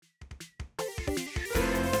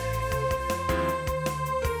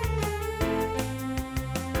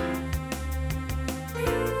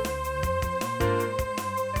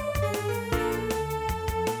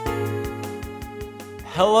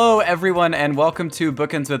Hello, everyone, and welcome to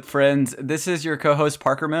Bookends with Friends. This is your co-host,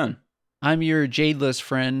 Parker Moon. I'm your jadeless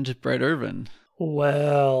friend, Brett Irvin.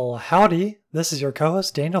 Well, howdy. This is your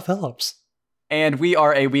co-host, Daniel Phillips. And we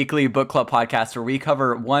are a weekly book club podcast where we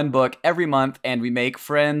cover one book every month and we make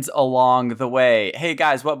friends along the way. Hey,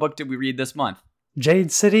 guys, what book did we read this month?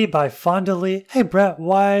 Jade City by Fonda Lee. Hey, Brett,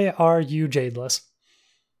 why are you jadeless?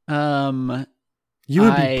 You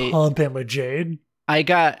would be pumping with Jade.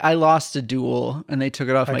 I lost a duel and they took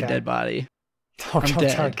it off my dead body. I'm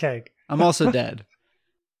dead. Okay. I'm also dead.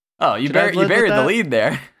 Oh, you buried the lead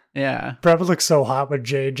there. Yeah. Brett would look so hot with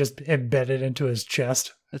Jade just embedded into his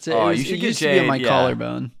chest. That's it. You should get Jade. To be on my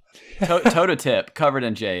collarbone. Toe to tip, covered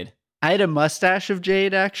in Jade. I had a mustache of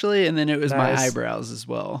Jade, actually, and then it was my eyebrows as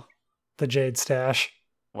well. The Jade stash.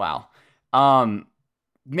 Wow.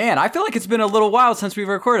 Man, I feel like it's been a little while since we've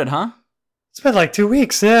recorded, huh? It's been like 2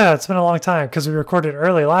 weeks. Yeah, it's been a long time because we recorded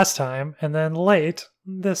early last time and then late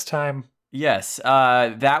this time. Yes,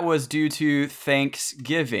 that was due to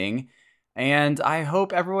Thanksgiving. And I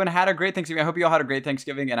hope everyone had a great Thanksgiving. I hope you all had a great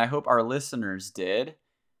Thanksgiving, and I hope our listeners did.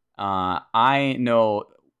 I know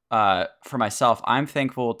for myself, I'm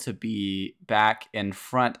thankful to be back in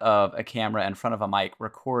front of a camera, in front of a mic,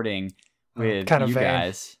 recording with you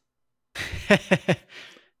guys.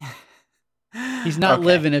 He's not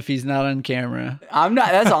living if he's not on camera. I'm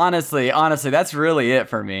not. That's honestly, that's really it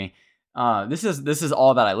for me. This is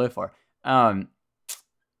all that I live for.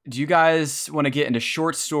 Do you guys want to get into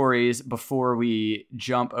short stories before we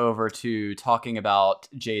jump over to talking about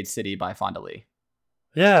Jade City by Fonda Lee?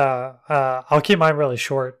 Yeah, I'll keep mine really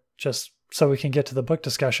short just so we can get to the book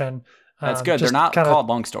discussion. That's good. They're not called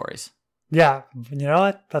long stories. Yeah, you know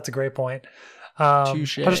what? That's a great point.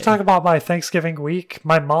 Touche. I'll just talk about my Thanksgiving week.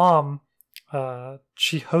 My mom,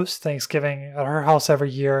 she hosts Thanksgiving at her house every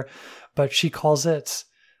year, but she calls it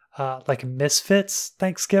like Misfits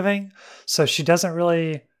Thanksgiving. So she doesn't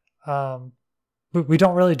really... we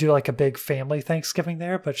don't really do like a big family Thanksgiving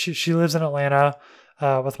there, but she lives in Atlanta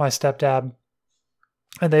with my stepdad,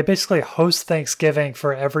 and they basically host Thanksgiving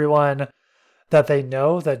for everyone that they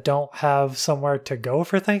know that don't have somewhere to go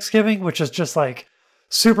for Thanksgiving, which is just like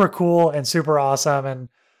super cool and super awesome. And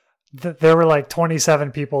there were like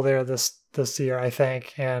 27 people there this year, I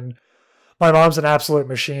think. And my mom's an absolute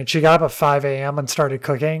machine. She got up at 5 a.m. and started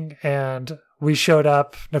cooking, and we showed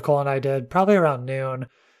up, Nicole and I did, probably around noon.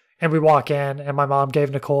 And we walk in, and my mom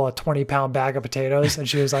gave Nicole a 20-pound bag of potatoes, and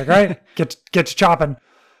she was like, "All right, get to chopping."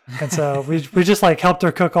 And so we just like helped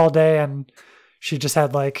her cook all day, and she just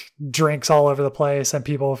had like drinks all over the place, and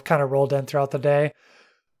people kind of rolled in throughout the day.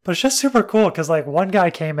 But it's just super cool because like one guy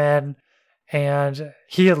came in, and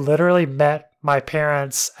he had literally met my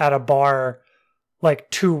parents at a bar like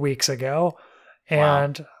 2 weeks ago,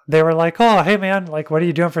 and they were like, "Oh, hey man, like what are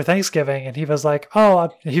you doing for Thanksgiving?" And he was like,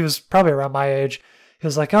 "Oh," he was probably around my age. He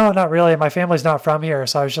was like, "Oh, not really. My family's not from here.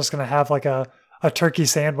 So I was just going to have like a turkey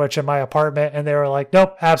sandwich in my apartment." And they were like,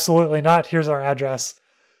 "Nope, absolutely not. Here's our address."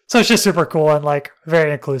 So it's just super cool and like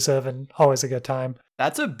very inclusive and always a good time.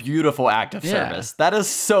 That's a beautiful act of service. That is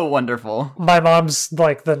so wonderful. My mom's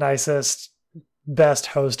like the nicest, best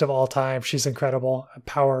host of all time. She's incredible.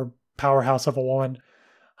 A powerhouse of a woman.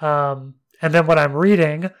 And then when I'm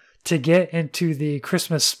reading, to get into the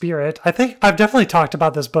Christmas spirit, I think I've definitely talked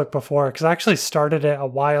about this book before because I actually started it a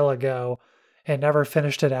while ago and never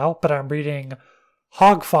finished it out, but I'm reading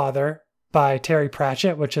Hogfather by Terry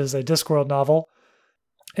Pratchett, which is a Discworld novel.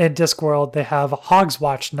 In Discworld, they have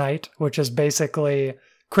Hogswatch Night, which is basically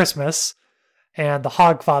Christmas, and the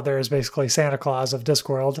Hogfather is basically Santa Claus of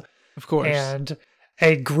Discworld. Of course. And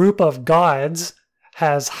a group of gods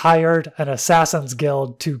has hired an assassin's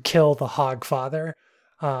guild to kill the Hogfather.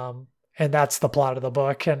 And that's the plot of the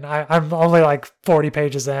book. And I'm only like 40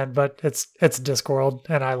 pages in, but it's Discworld,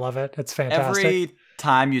 and I love it. It's fantastic. Every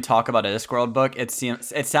time you talk about a Discworld book, it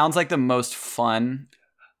sounds like the most fun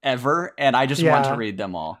ever, and I just want to read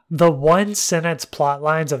them all. The one sentence plot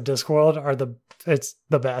lines of Discworld are it's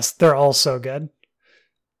the best. They're all so good.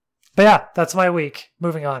 But yeah, that's my week.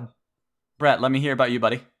 Moving on. Brett, let me hear about you,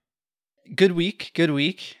 buddy. Good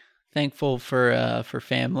week. Thankful for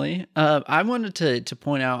family. I wanted to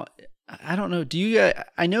point out, I don't know,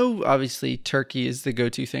 I know obviously turkey is the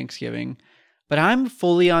go-to Thanksgiving, but I'm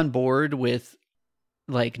fully on board with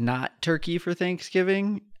like not turkey for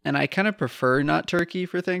Thanksgiving, and I kind of prefer not turkey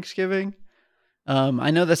for Thanksgiving.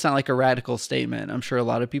 I know that's not like a radical statement. I'm sure a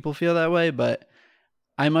lot of people feel that way, but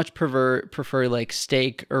I much prefer like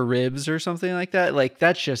steak or ribs or something like that. Like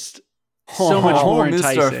that's just so much more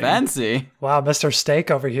enticing. Mr. Fancy. Wow, Mr.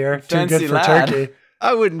 Steak over here. Fancy Too good for lad. turkey.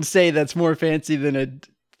 I wouldn't say that's more fancy than a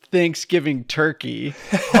Thanksgiving turkey.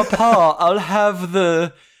 Papa, I'll have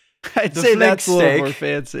the I'd The say flank that's a little steak. more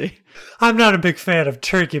fancy. I'm not a big fan of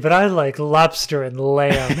turkey, but I like lobster and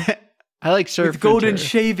lamb. I like surf with golden and turf.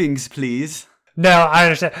 shavings, please. No, I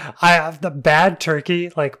understand. I have the bad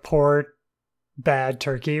turkey, like poor bad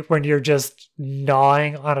turkey, when you're just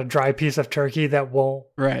gnawing on a dry piece of turkey that won't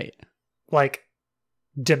Right. like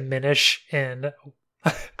diminish in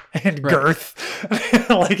Right. girth.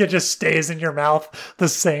 Like it just stays in your mouth the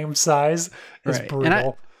same size. It's Right. brutal.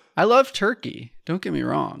 And I love turkey. Don't get me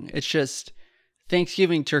wrong. It's just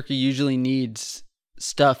Thanksgiving turkey usually needs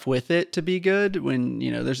stuff with it to be good when,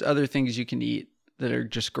 there's other things you can eat that are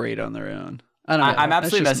just great on their own. I don't know. I'm That's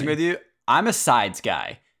absolutely just messing me. with you. I'm a sides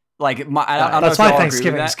guy. Like I don't know That's if why y'all agree with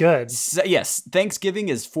Thanksgiving's that. good. Yes, Thanksgiving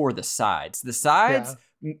is for the sides. The sides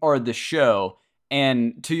are the show.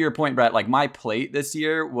 And to your point, Brett, like my plate this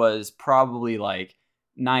year was probably like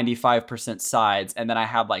 95% sides, and then I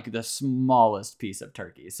had like the smallest piece of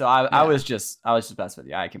turkey. So I Yeah. was just messing with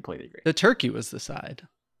you. I completely agree. The turkey was the side.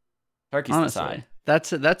 Turkey's Honestly, the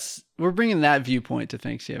side. that's we're bringing that viewpoint to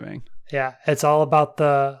Thanksgiving. Yeah, it's all about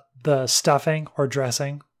the stuffing or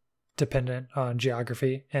dressing, dependent on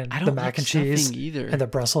geography, and I the don't mac like and cheese stuffing either. and the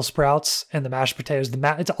Brussels sprouts and the mashed potatoes.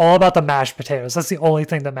 It's all about the mashed potatoes. That's the only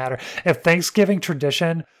thing that matter. If Thanksgiving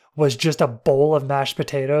tradition was just a bowl of mashed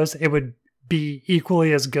potatoes, it would be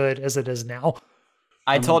equally as good as it is now.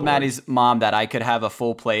 I I'm told on board. Maddie's mom that I could have a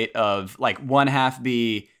full plate of like one half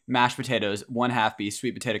be mashed potatoes, one half be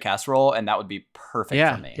sweet potato casserole, and that would be perfect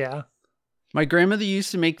Yeah. for me. Yeah. My grandmother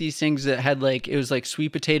used to make these things that had it was like sweet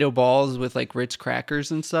potato balls with like Ritz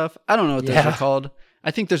crackers and stuff. I don't know what those Yeah. are called.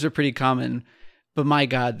 I think those are pretty common, but my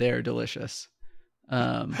God, they're delicious.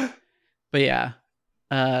 But yeah.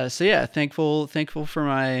 So yeah, thankful for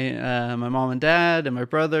my my mom and dad and my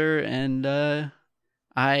brother, and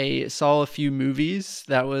I saw a few movies.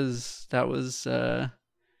 That was the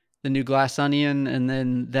new Glass Onion, and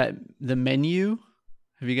then the Menu.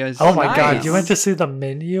 Have you guys? Oh my Nice. God, you went to see the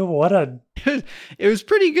Menu? What a It was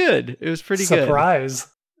pretty good. It was pretty good. surprise.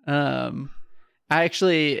 I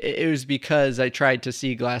actually, it was because I tried to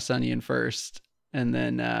see Glass Onion first, and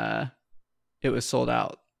then it was sold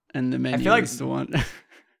out, and the Menu feel like- was the one.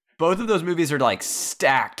 Both of those movies are like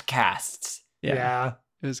stacked casts. Yeah.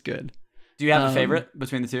 It was good. Do you have a Um, favorite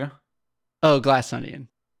between the two? Oh, Glass Onion.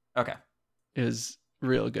 Okay. It was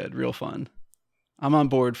real good, real fun. I'm on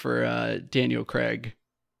board for Daniel Craig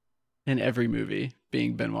in every movie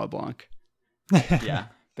being Benoit Blanc. Yeah.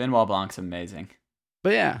 Benoit Blanc's amazing.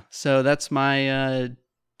 But yeah, so that's my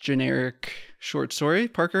generic short story.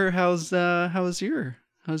 Parker, how's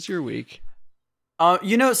your week?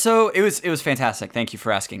 So it was fantastic. Thank you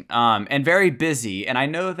for asking. And very busy. And I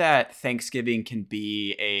know that Thanksgiving can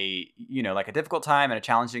be like a difficult time and a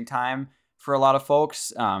challenging time for a lot of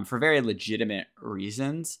folks, for very legitimate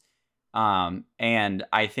reasons. And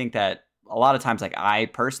I think that a lot of times, like I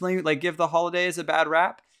personally like give the holidays a bad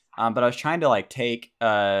rap. But I was trying to like take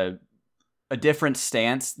a different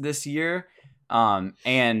stance this year.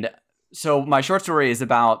 And so my short story is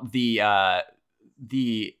about the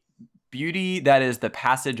beauty that is the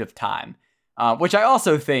passage of time, which I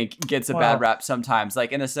also think gets a Wow. bad rap sometimes,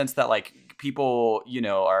 like in the sense that like people,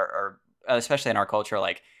 are especially in our culture,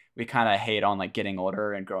 like we kind of hate on like getting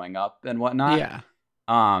older and growing up and whatnot. Yeah.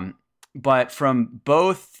 But from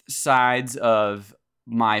both sides of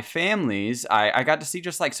my families, I got to see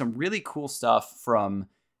just like some really cool stuff from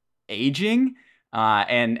aging.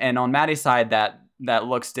 And on Maddie's side, that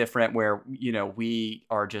looks different, where, we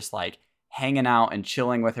are just like hanging out and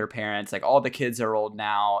chilling with her parents. Like all the kids are old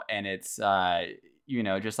now, and it's,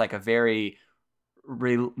 just like a very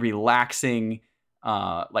relaxing,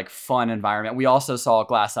 like fun environment. We also saw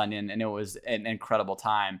Glass Onion, and it was an incredible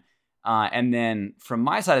time. And then from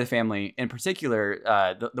my side of the family in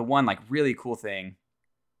particular, the one like really cool thing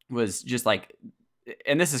was just like,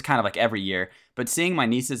 and this is kind of like every year, but seeing my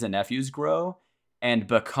nieces and nephews grow and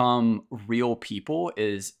become real people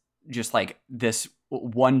is just like this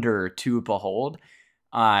wonder to behold.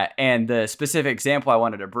 And the specific example I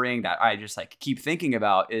wanted to bring that I just like keep thinking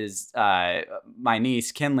about is my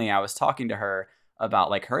niece Kinley. I was talking to her about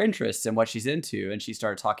like her interests and what she's into, and she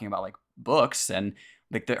started talking about like books and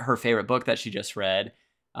like her favorite book that she just read.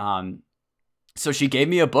 So she gave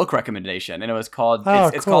me a book recommendation, and it was called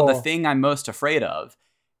it's called The cool. Thing I'm Most Afraid Of.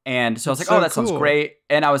 And so I was That's like, oh, so that sounds cool. great.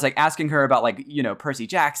 And I was like asking her about like, Percy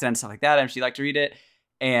Jackson and stuff like that, and she liked to read it.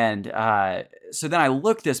 And so then I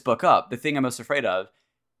looked this book up, The Thing I'm Most Afraid Of,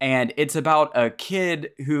 and it's about a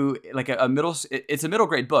kid who like it's a middle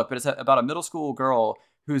grade book, but it's about a middle school girl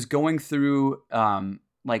who's going through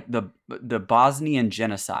like the Bosnian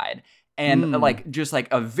genocide. and like just like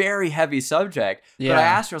a very heavy subject. Yeah. But I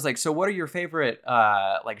asked her, I was like, so what are your favorite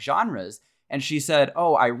like genres? And she said,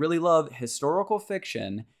 oh, I really love historical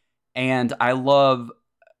fiction, and I love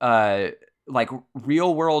like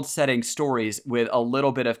real world setting stories with a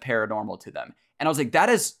little bit of paranormal to them. And I was like, that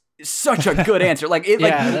is such a good answer. Like it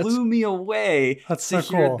like blew me away That's to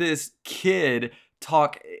so hear cool. this kid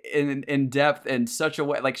talk in depth in such a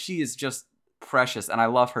way. Like she is just precious, and I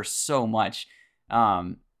love her so much.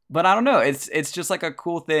 But I don't know. It's just like a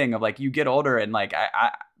cool thing of like you get older and like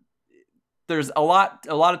I there's a lot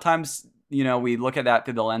of times, you know, we look at that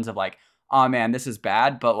through the lens of like, oh man, this is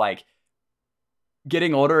bad, but like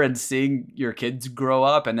getting older and seeing your kids grow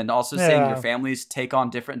up and then also seeing your families take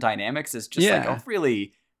on different dynamics is just like a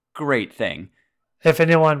really great thing. If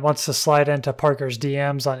anyone wants to slide into Parker's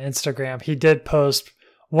DMs on Instagram, he did post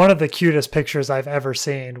one of the cutest pictures I've ever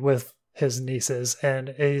seen with his nieces,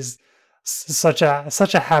 and he's such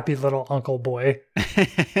a happy little uncle boy.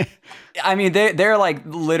 I mean, they're like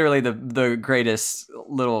literally the greatest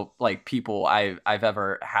little like people I've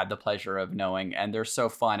ever had the pleasure of knowing, and they're so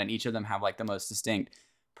fun, and each of them have like the most distinct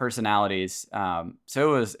personalities.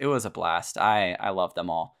 So it was a blast. I love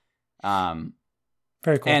them all.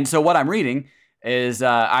 Very cool. And so what I'm reading is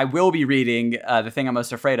I will be reading The Thing I'm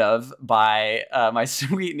Most Afraid of by my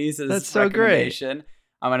sweet niece's That's so recommendation. great.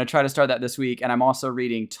 I'm going to try to start that this week. And I'm also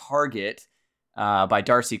reading Target by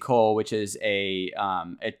Darcy Cole, which is a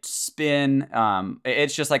spin.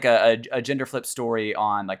 It's just like a gender flip story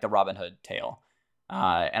on like the Robin Hood tale.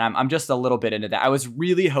 And I'm just a little bit into that. I was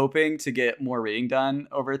really hoping to get more reading done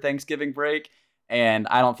over Thanksgiving break. And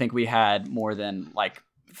I don't think we had more than like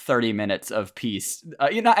 30 minutes of peace.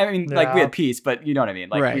 You know, I mean, like we had peace, but you know what I mean?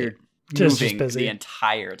 Like we were moving the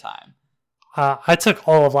entire time. I took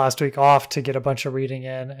all of last week off to get a bunch of reading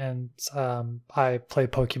in, and I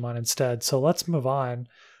played Pokemon instead. So let's move on.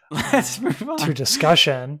 To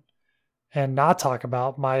discussion and not talk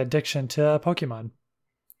about my addiction to Pokemon.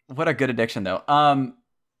 What a good addiction, though.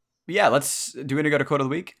 Yeah, do we want to go to quote of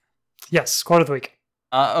the week? Yes, quote of the week.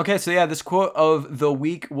 Okay, so yeah, this quote of the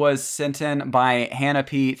week was sent in by Hannah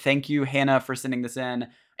P. Thank you, Hannah, for sending this in.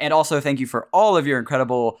 And also thank you for all of your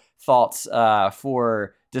incredible thoughts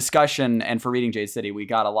for discussion and for reading Jade City. We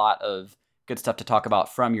got a lot of good stuff to talk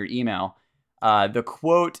about from your email. The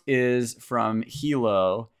quote is from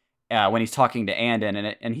Hilo when he's talking to Andon,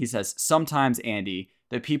 and he says, sometimes, Andy,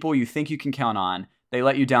 the people you think you can count on, they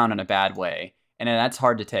let you down in a bad way, and that's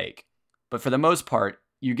hard to take. But for the most part,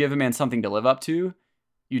 you give a man something to live up to,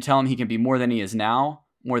 you tell him he can be more than he is now,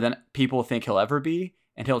 more than people think he'll ever be,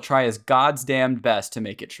 and he'll try his God's damned best to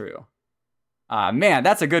make it true. Man,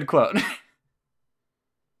 that's a good quote.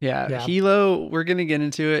 Yeah, Hilo, we're going to get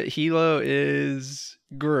into it. Hilo is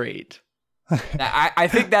great. I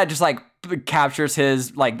think that just like captures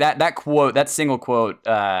his, like that quote, that single quote,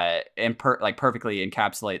 and perfectly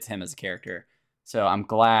encapsulates him as a character. So I'm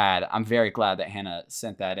very glad that Hannah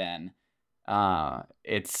sent that in.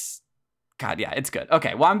 It's good.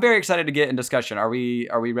 Okay, well, I'm very excited to get in discussion. Are we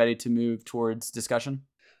ready to move towards discussion?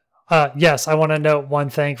 Yes, I want to note one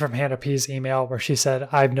thing from Hannah P's email where she said,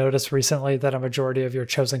 I've noticed recently that a majority of your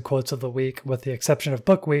chosen quotes of the week, with the exception of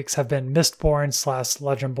book weeks, have been Mistborn /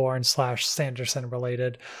 Legendborn / Sanderson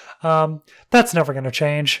related. That's never going to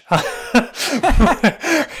change.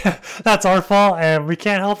 That's our fault and we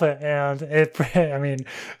can't help it. And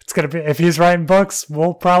it's going to be, if he's writing books,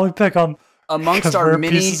 we'll probably pick them. Amongst our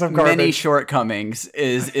many shortcomings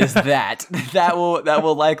is that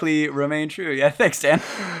will likely remain true. Yeah, thanks, Dan.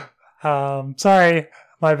 Sorry,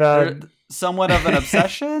 my bad. Somewhat of an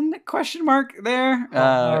obsession? Question mark there.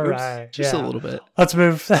 All right, just a little bit. Let's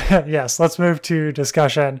move. Yes, let's move to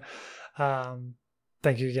discussion.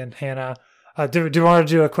 Thank you again, Hannah. Do you want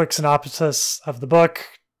to do a quick synopsis of the book?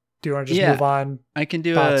 Do you want to just move on? I can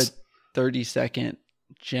do a 30-second.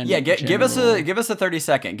 Give us a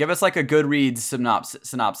 30-second. Give us like a Goodreads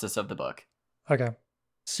synopsis of the book. Okay.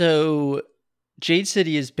 So Jade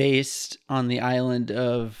City is based on the island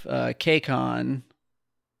of Kekon,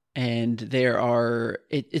 and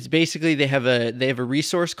it's basically they have a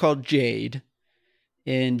resource called Jade,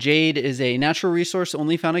 and Jade is a natural resource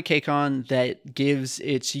only found at Kekon that gives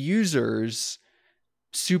its users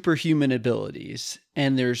superhuman abilities.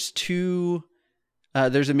 And there's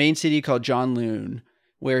a main city called Jonloon,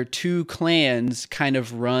 where two clans kind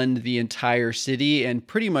of run the entire city and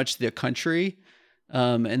pretty much the country.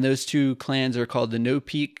 And those two clans are called the No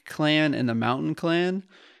Peak clan and the Mountain clan.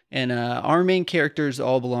 And our main characters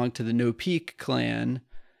all belong to the No Peak clan.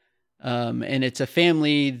 And it's a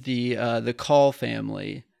family, the Call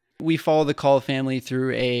family. We follow the Call family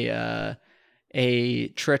through a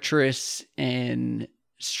treacherous and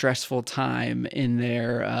stressful time in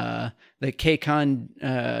their the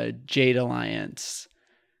Kekon Jade Alliance,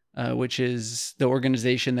 which is the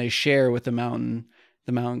organization they share with the Mountain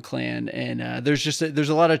Clan, and there's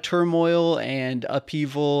a lot of turmoil and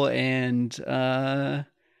upheaval and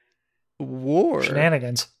war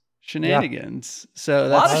Shenanigans. So A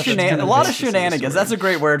that's lot of just kind a lot of the basis the shenanigans. story. That's a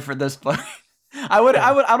great word for this book. I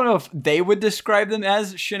don't know if they would describe them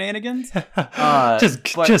as shenanigans.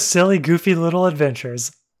 Just silly, goofy little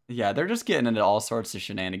adventures. Yeah, they're just getting into all sorts of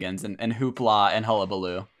shenanigans and hoopla and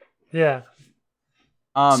hullabaloo. Yeah.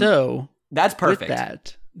 So that's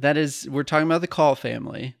perfect. With we're talking about the Call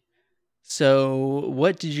family. So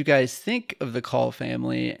what did you guys think of the Call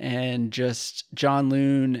family and just John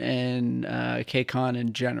Loon and Kekon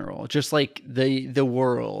in general? Just like the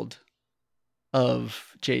world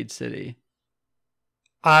of Jade City.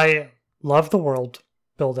 I love the world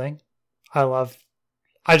building. I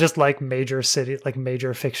just like major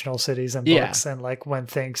fictional cities and books, and like when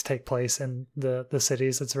things take place in the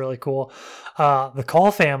cities. It's really cool. The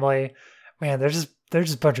Call family, man, they're just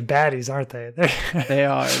a bunch of baddies, aren't they? They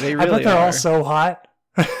are. They really I bet they're are. all so hot.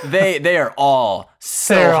 They are all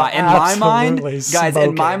so They're hot. In my mind, absolutely guys,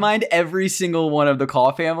 in my smoking. mind, every single one of the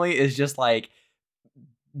Call family is just like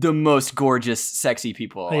the most gorgeous, sexy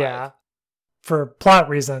people alive. Yeah. For plot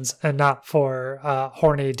reasons and not for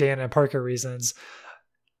horny Dan and Parker reasons.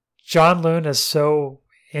 John Loon is so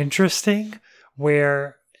interesting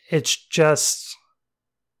where it's just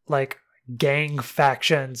like gang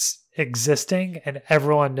factions existing and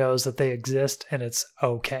everyone knows that they exist and it's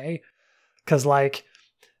okay. Because like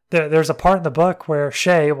there's a part in the book where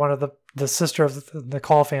Shay, one of the sister of the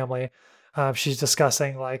Call family, she's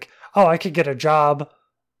discussing like, oh, I could get a job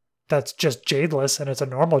that's just jadeless and it's a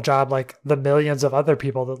normal job like the millions of other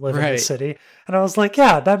people that live in the city. And I was like,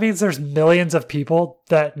 yeah, that means there's millions of people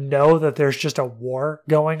that know that there's just a war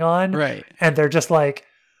going on. Right. And they're just like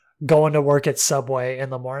going to work at Subway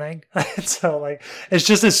in the morning. So like, it's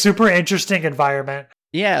just a super interesting environment.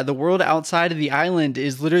 Yeah. The world outside of the island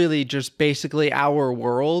is literally just basically our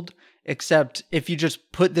world, except if you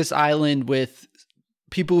just put this island with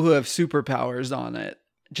people who have superpowers on it.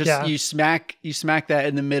 You smack that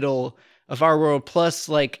in the middle of our world, plus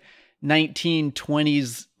like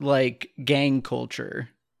 1920s like gang culture.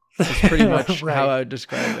 That's pretty much how I would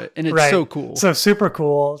describe it. And it's so cool. So super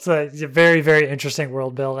cool. It's a very, very interesting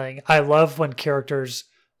world building. I love when characters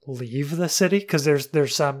leave the city because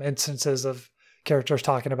there's some instances of characters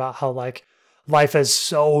talking about how like life is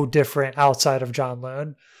so different outside of John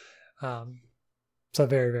Loon. So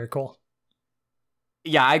very, very cool.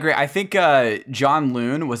 Yeah, I agree. I think John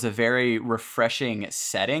Loon was a very refreshing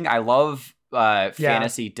setting. I love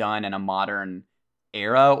fantasy done in a modern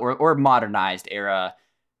era or modernized era.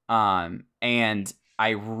 And I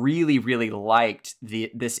really, really liked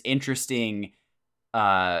this interesting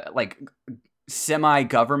like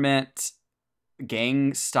semi-government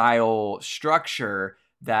gang style structure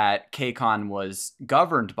that Kekon was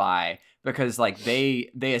governed by, because like they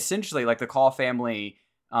essentially, like the Call family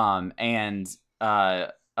and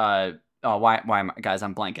why am I, guys,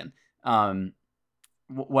 I'm blanking.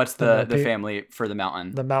 What's the family for the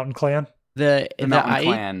mountain? The Mountain Clan. The Mountain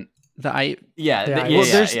Clan. They're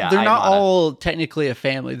They're not all technically a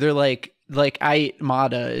family. They're like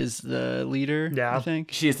Mada is the leader. Yeah, I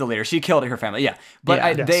think she is the leader. She killed her family. Yeah,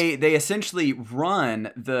 but they essentially run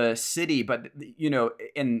the city, but you know,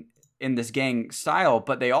 in this gang style,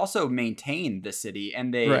 but they also maintain the city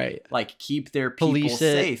and they like keep their people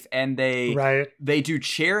safe and they do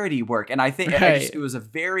charity work. And I think it was a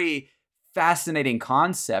very fascinating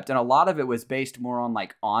concept, and a lot of it was based more on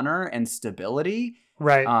like honor and stability,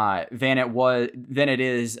 than it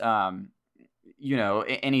is you know,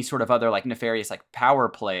 any sort of other like nefarious like power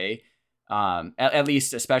play, at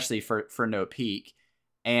least especially for No Peak.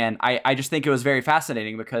 And I just think it was very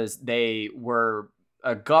fascinating because they were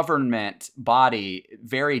a government body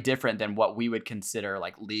very different than what we would consider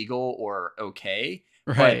like legal or okay.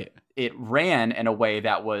 But it ran in a way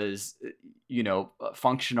that was, you know,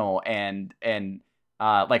 functional and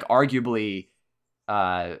like arguably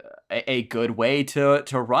a good way to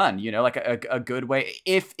run, you know, like a good way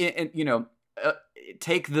if it, you know,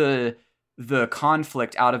 take the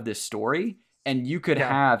conflict out of this story and you could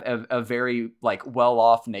have a very like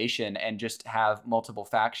well-off nation and just have multiple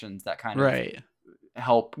factions that kind of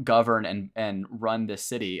help govern and run this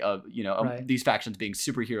city of, you know, these factions being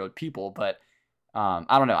superhero people. But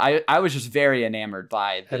I don't know. I was just very enamored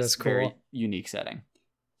by this very unique setting.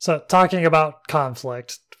 So talking about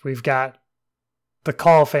conflict, we've got the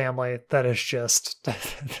Call family that is just,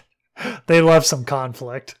 they love some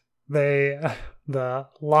conflict. They the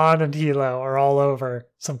Lon and Hilo are all over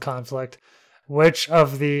some conflict. Which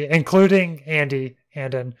of the, including Andy,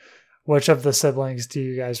 Andon, which of the siblings do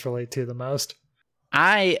you guys relate to the most?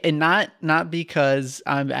 And not because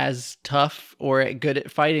I'm as tough or good at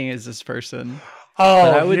fighting as this person, Oh,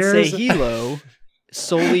 but I would say Hilo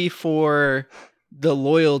solely for the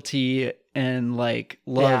loyalty and like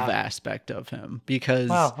love aspect of him, because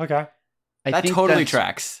wow, okay, that totally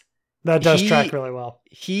tracks. That does track really well.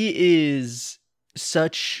 He is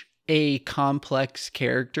such a complex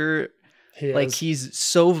character. He's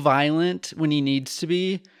so violent when he needs to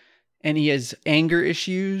be, and he has anger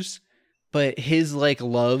issues, but his like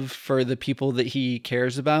love for the people that he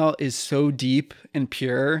cares about is so deep and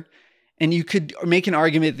pure. And you could make an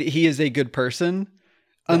argument that he is a good person,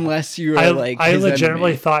 unless you are like I his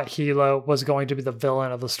legitimately enemy. thought Hilo was going to be the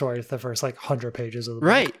villain of the story for the first like 100 pages of the book.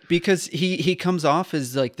 Right, because he comes off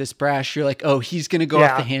as like this brash. You're like, oh, he's gonna go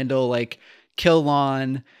off the handle, like kill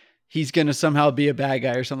Lon. He's gonna somehow be a bad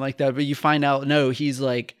guy or something like that. But you find out, no, he's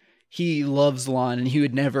like, he loves Lon and he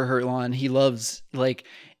would never hurt Lon. He loves like,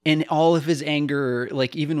 and all of his anger,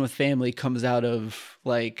 like even with family, comes out of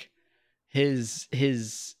like his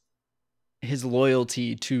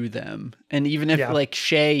loyalty to them. And even if like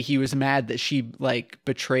Shay, he was mad that she like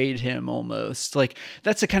betrayed him almost. Like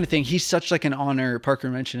that's the kind of thing. He's such like an honor. Parker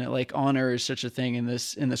mentioned it. Like honor is such a thing in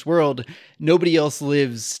this world. Nobody else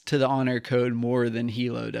lives to the honor code more than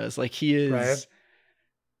Hilo does. Like he is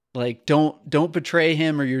like, don't betray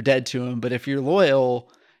him or you're dead to him. But if you're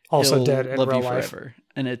loyal, also he'll dead in love real you life. forever.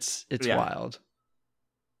 And it's wild.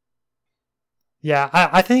 Yeah,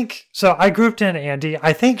 I think so. I grouped in Andy.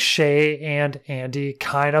 I think Shay and Andy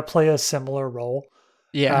kind of play a similar role.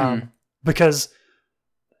 Yeah. Because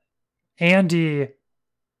Andy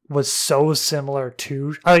was so similar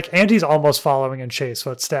to, like, Andy's almost following in Shay's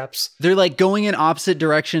footsteps. They're like going in opposite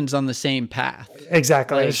directions on the same path.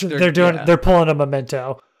 Exactly. Like, they're pulling a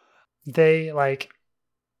memento. They like,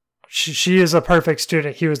 she is a perfect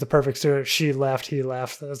student. He was the perfect student. She left, he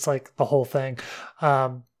left. It's like the whole thing.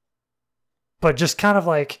 But just kind of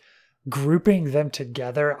like grouping them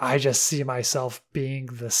together, I just see myself being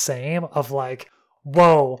the same of like,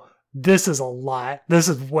 whoa, this is a lot. This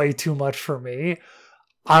is way too much for me.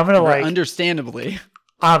 I'm going to like, understandably,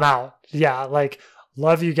 I'm out. Yeah. Like,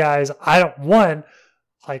 love you guys. I don't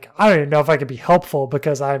even know if I could be helpful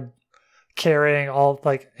because I'm carrying all,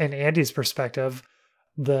 like, in Andy's perspective,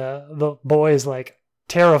 the boys like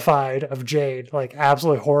terrified of Jade, like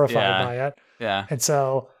absolutely horrified by it. Yeah. And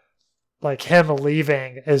so, like, him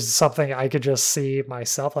leaving is something I could just see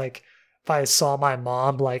myself. Like, if I saw my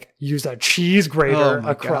mom, like, use a cheese grater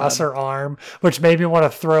across her arm, which made me want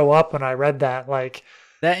to throw up when I read that. Like,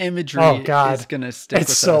 that imagery is going to stick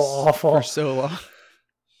with us awful for so long.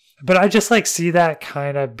 But I just, like, see that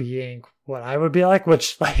kind of being what I would be like,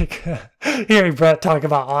 which, like, hearing Brett talk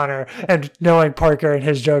about honor and knowing Parker and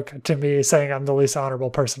his joke to me saying I'm the least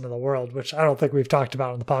honorable person in the world, which I don't think we've talked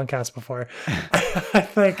about on the podcast before. I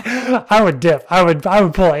think I would dip. I would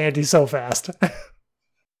pull Andy so fast.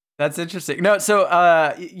 That's interesting. No, so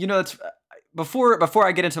it's before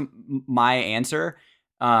I get into my answer,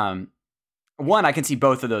 one, I can see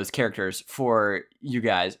both of those characters for you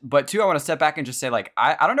guys, but two, I want to step back and just say, like,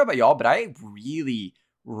 I don't know about y'all, but I really,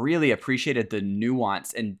 really appreciated the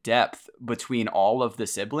nuance and depth between all of the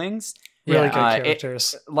siblings. Really good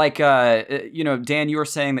characters. Dan, you were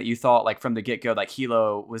saying that you thought, like, from the get-go, like,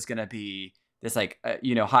 Hilo was going to be this, like,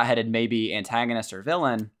 hot-headed maybe antagonist or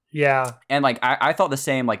villain. Yeah. And, like, I thought the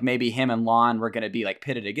same, like, maybe him and Lon were going to be, like,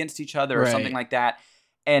 pitted against each other or something like that.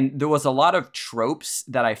 And there was a lot of tropes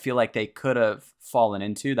that I feel like they could have fallen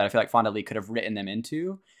into, that I feel like Fonda Lee could have written them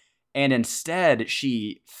into. And instead,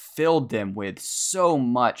 she filled them with so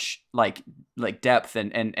much like depth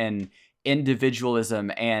and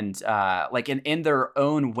individualism and like in their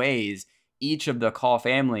own ways, each of the Call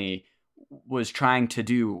family was trying to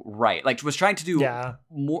do right. Like, was trying to do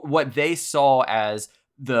what they saw as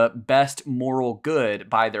the best moral good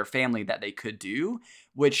by their family that they could do,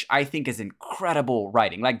 which I think is incredible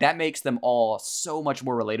writing. Like, that makes them all so much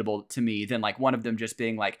more relatable to me than, like, one of them just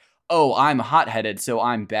being like, oh, I'm hot-headed, so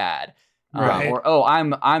I'm bad. Right. Or, oh,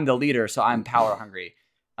 I'm the leader, so I'm power hungry.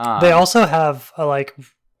 They also have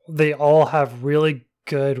they all have really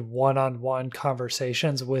good one-on-one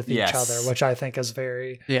conversations with each other, which I think is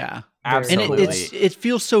very absolutely. And it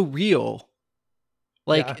feels so real.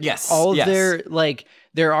 Like all of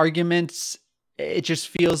their arguments, it just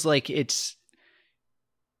feels like it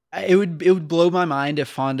would blow my mind if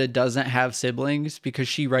Fonda doesn't have siblings, because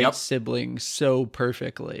she writes siblings so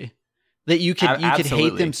perfectly that you could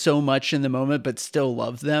hate them so much in the moment but still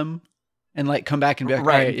love them and, like, come back and be like,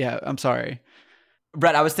 right, yeah, I'm sorry.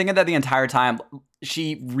 Brett, I was thinking that the entire time.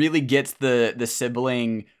 She really gets the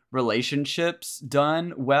sibling relationships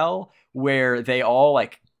done well, where they all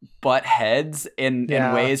like butt heads in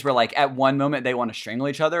Yeah. ways where like at one moment they want to strangle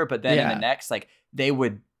each other, but then in Yeah. the next like they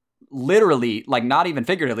would literally, like not even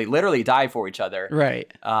figuratively, literally die for each other.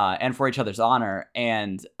 Right. And for each other's honor.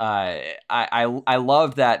 And I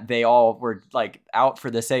love that they all were like out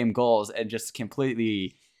for the same goals and just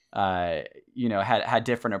completely had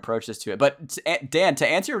different approaches to it. But Dan, to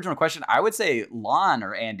answer your original question, I would say Lon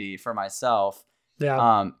or Andy for myself.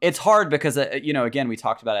 Yeah. It's hard because again, we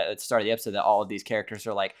talked about it at the start of the episode that all of these characters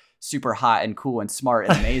are like super hot and cool and smart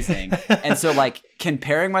and amazing. And so like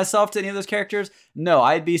comparing myself to any of those characters, no,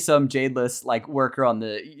 I'd be some jadeless like worker on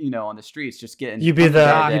the on the streets just getting. You'd be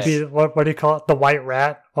what do you call it? The white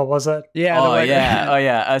rat? What was it? Yeah. Oh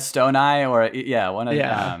yeah, a stone eye or one of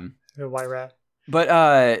The white rat.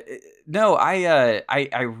 But no,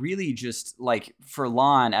 I really just like for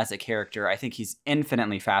Lon as a character, I think he's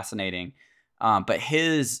infinitely fascinating. But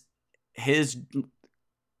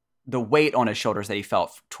the weight on his shoulders that he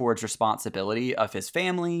felt towards responsibility of his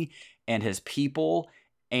family and his people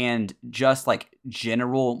and just like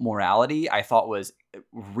general morality, I thought was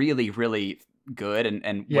really, really good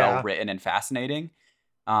and well written and fascinating.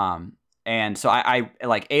 And so I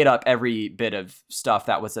like ate up every bit of stuff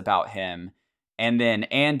that was about him. And then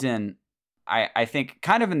Andon, I think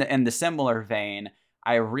kind of in the similar vein,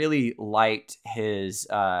 I really liked his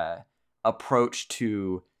approach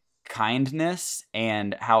to kindness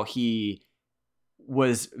and how he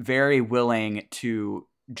was very willing to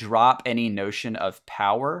drop any notion of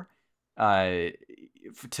power to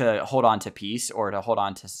hold on to peace or to hold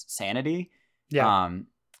on to sanity. Yeah.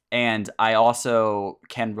 And I also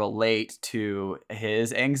can relate to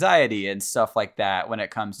his anxiety and stuff like that when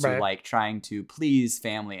it comes to like trying to please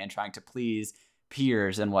family and trying to please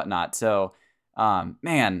peers and whatnot. So,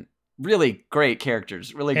 man, really great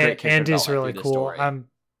characters. Really great character Andy's development really through this cool. story. I'm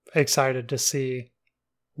excited to see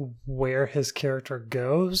where his character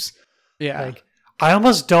goes. Yeah. Like, I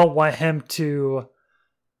almost don't want him to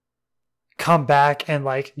come back and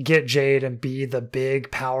like get Jade and be the big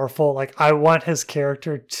powerful. Like, I want his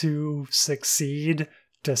character to succeed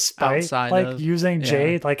despite Outside using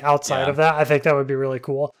Jade like outside of that. I think that would be really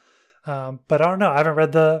cool. But I don't know. I haven't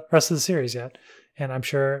read the rest of the series yet, and I'm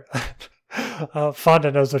sure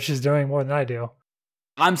Fonda knows what she's doing more than I do.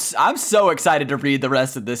 I'm so excited to read the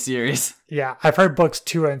rest of this series. Yeah, I've heard books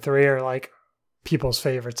 2 and 3 are like people's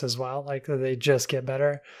favorites as well. Like they just get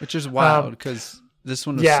better, which is wild because this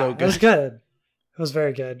one was so good. It was good. It was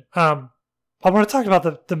very good. I want to talk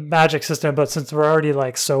about the magic system, but since we're already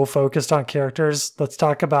like so focused on characters, let's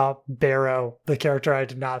talk about Barrow, the character I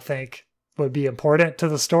did not think would be important to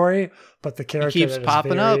the story, but the character keeps that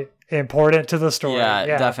popping is very important to the story.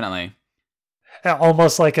 Yeah, definitely.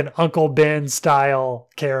 Almost like an Uncle Ben style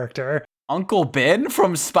character. Uncle Ben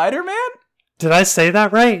from Spider-Man? Did I say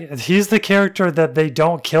that right? He's the character that they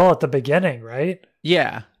don't kill at the beginning, right?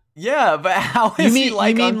 Yeah. Yeah, but how is he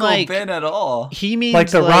like Uncle Ben at all? He means like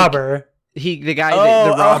the robber. The guy,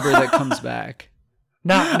 the robber that comes back.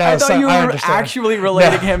 No, I thought you were actually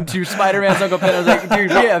relating him to Spider-Man's Uncle Ben. I was like, dude,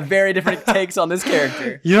 we have very different takes on this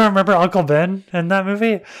character. You don't remember Uncle Ben in that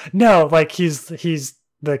movie? No, like he's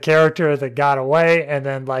the character that got away and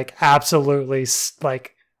then like absolutely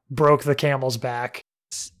like broke the camel's back.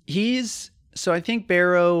 So I think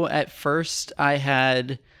Barrow at first I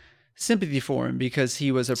had sympathy for him because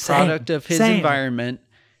he was a product of his environment.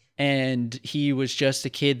 And he was just a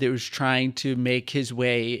kid that was trying to make his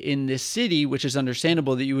way in this city, which is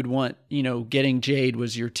understandable that you would want, getting Jade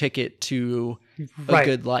was your ticket to a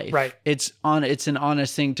good life. Right. It's an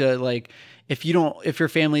honest thing to like, if your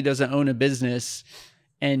family doesn't own a business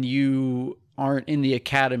and you aren't in the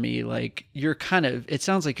academy, like it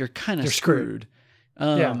sounds like you're kind of screwed.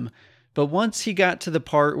 But once he got to the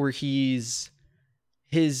part where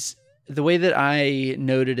the way that I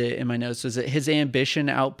noted it in my notes was that his ambition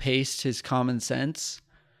outpaced his common sense.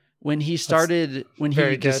 When he decided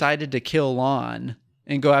to kill Lon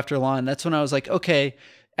and go after Lon, that's when I was like, okay,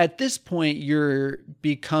 at this point you're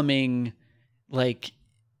becoming like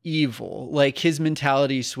evil. Like his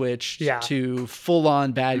mentality switched to full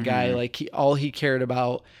on bad guy. Like all he cared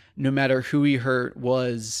about, no matter who he hurt,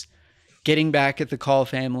 was getting back at the Call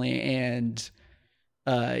family and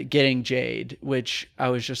getting Jade, which I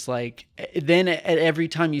was just like, then at every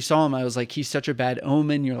time you saw him, I was like, he's such a bad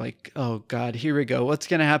omen. You're like, oh God, here we go. What's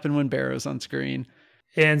going to happen when Barrow's on screen?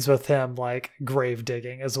 Ends with him like grave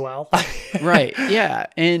digging as well. Right. Yeah.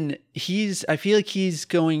 And I feel like he's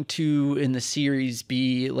going to in the series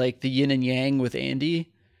be like the yin and yang with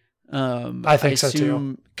Andy. I think so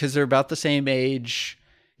too. Because they're about the same age,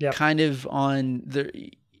 Yep. kind of on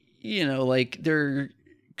the, you know, like they're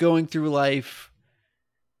going through life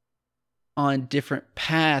on different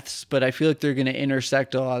paths, but I feel like they're going to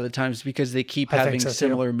intersect a lot of the times because they keep I think having so, too.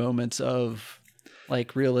 similar moments of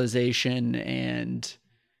like realization and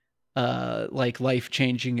like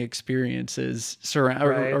life-changing experiences Right.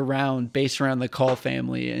 around based around the Call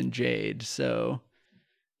family and Jade. So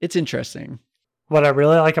it's interesting. What I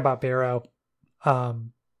really like about Barrow,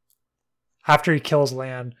 after he kills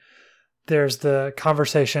Lan, there's the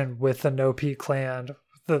conversation with the No Peak clan,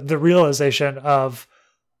 the realization of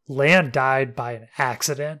Lan died by an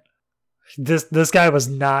accident. This guy was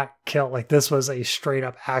not killed. Like, this was a straight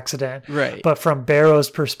up accident. Right. But from Barrow's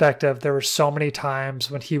perspective, there were so many times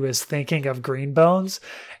when he was thinking of Greenbones,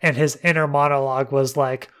 and his inner monologue was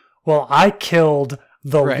like, well, I killed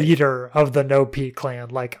the Right. leader of the No Peak clan.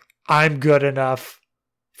 Like, I'm good enough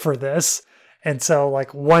for this. And so,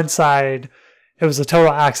 like, one side, it was a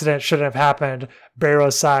total accident, shouldn't have happened.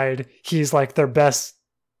 Barrow's side, he's like their best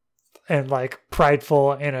and like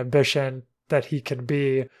prideful and ambition that he can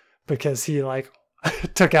be, because he like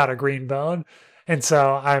took out a green bone. And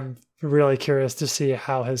so I'm really curious to see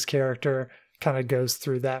how his character kind of goes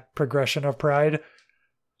through that progression of pride.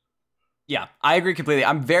 Yeah, I agree completely.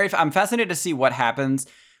 I'm fascinated to see what happens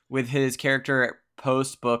with his character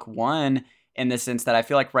post book 1, in the sense that I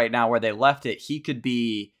feel like right now where they left it, he could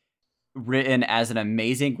be written as an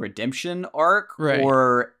amazing redemption arc, Right.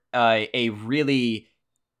 or a really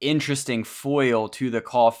interesting foil to the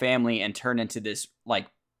Call family and turn into this like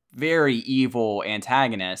very evil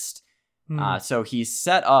antagonist. So he's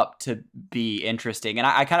set up to be interesting. And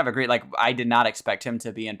I kind of agree. Like, I did not expect him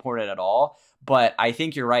to be important at all. But I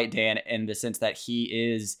think you're right, Dan, in the sense that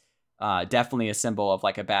he is definitely a symbol of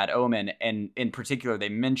like a bad omen. And in particular, they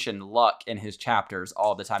mention luck in his chapters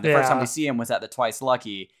all the time. The first time we see him was at the Twice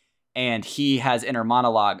Lucky. And he has inner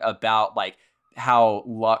monologue about like how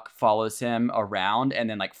luck follows him around and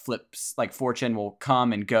then like flips, like fortune will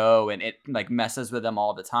come and go, and it like messes with him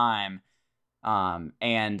all the time.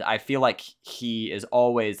 And I feel like he is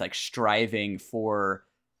always like striving for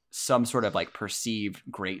some sort of like perceived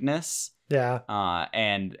greatness. Yeah.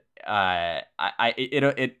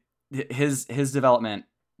 His development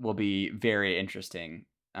will be very interesting.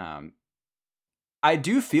 I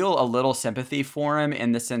do feel a little sympathy for him,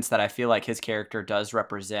 in the sense that I feel like his character does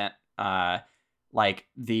represent like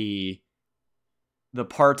the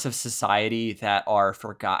parts of society that are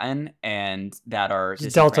forgotten and that are He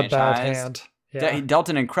dealt a bad disenfranchised. hand. Yeah. He dealt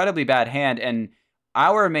an incredibly bad hand, and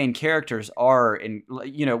our main characters are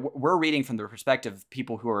we're reading from the perspective of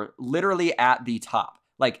people who are literally at the top.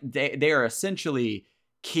 Like they are essentially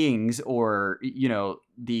kings, or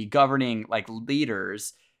the governing like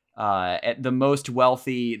leaders, at the most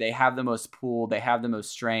wealthy. They have the most pull, they have the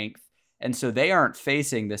most strength, and so they aren't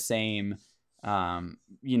facing the same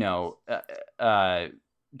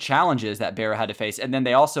challenges that Barrow had to face. And then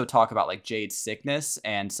they also talk about like Jade's sickness,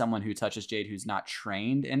 and someone who touches Jade who's not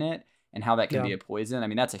trained in it, and how that can be a poison. I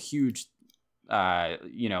mean, that's a huge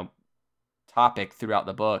topic throughout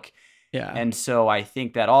the book. Yeah. And so I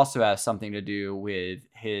think that also has something to do with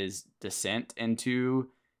his descent into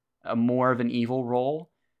a more of an evil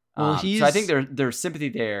role. Well, so I think there's sympathy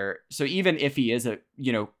there. So even if he is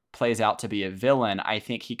plays out to be a villain, I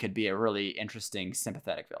think he could be a really interesting,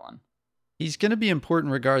 sympathetic villain. He's going to be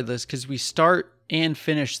important regardless, because we start and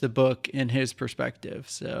finish the book in his perspective.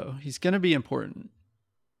 So he's going to be important.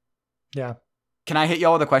 Yeah. Can I hit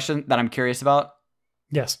y'all with a question that I'm curious about?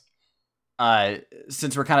 Yes.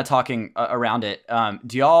 Since we're kind of talking around it,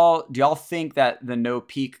 do y'all think that the No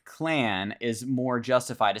Peak clan is more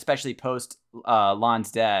justified, especially post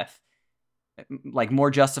Lan's death, like more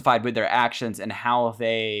justified with their actions and how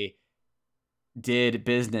they did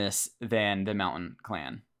business than the Mountain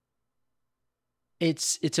clan?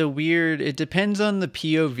 It's it depends on the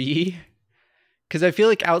POV, because I feel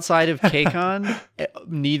like outside of Kakon,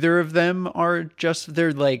 neither of them are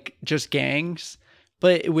they're like just gangs.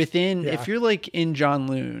 But within, if you're like in John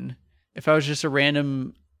Loon, if I was just a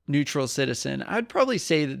random neutral citizen, I'd probably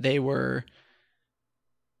say that they were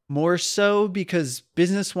more so, because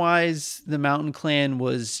business-wise, the Mountain Clan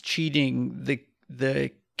was cheating the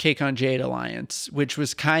Kakon Jade alliance, which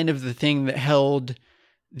was kind of the thing that held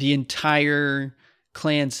the entire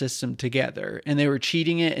clan system together, and they were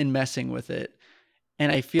cheating it and messing with it.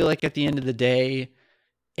 And I feel like at the end of the day,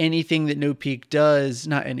 anything that No Peak does,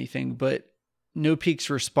 not anything, but No Peak's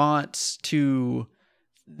response to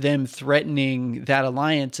them threatening that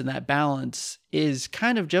alliance and that balance is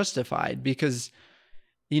kind of justified, because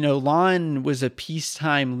Lan was a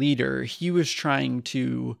peacetime leader. He was trying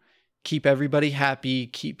to keep everybody happy,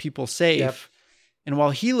 keep people safe. Yep. And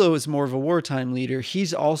while Hilo is more of a wartime leader,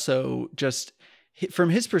 he's also just, from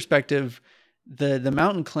his perspective, the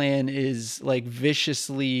Mountain Clan is like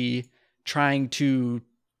viciously trying to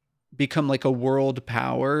become like a world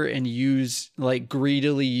power and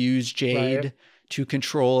greedily use Jade Right. to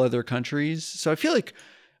control other countries. So I feel like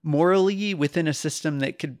morally within a system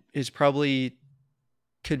that could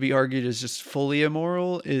be argued as just fully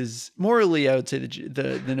immoral, is morally, I would say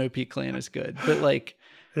the No Peak clan is good, but like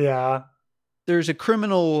Yeah. there's a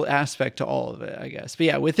criminal aspect to all of it, I guess. But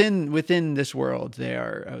yeah, within this world, they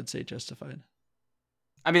are, I would say, justified.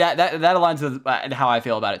 I mean, that aligns with how I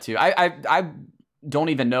feel about it too. I don't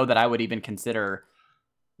even know that I would even consider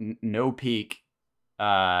No Peak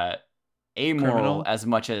amoral Criminal? as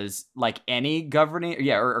much as like any governing,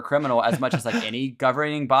 or criminal as much as like any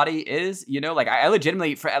governing body is. Like I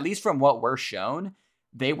legitimately, at least from what we're shown,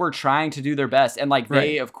 they were trying to do their best, and like they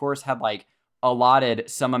Right. of course had like allotted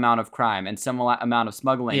some amount of crime and some amount of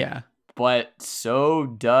smuggling. Yeah. But so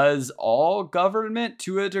does all government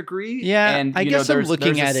to a degree. Yeah, And I guess I'm there's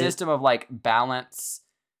looking a at it. system of like balance.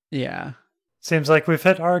 Yeah. Seems like we've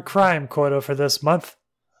hit our crime quota for this month.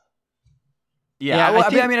 Yeah, Yeah, well, I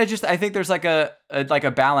I think there's like a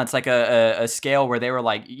balance, like a scale where they were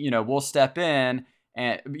like, we'll step in,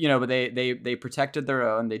 and but they protected their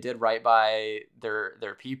own, they did right by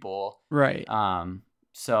their people. Right.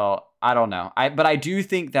 So I don't know. But I do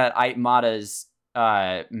think that Aitmata's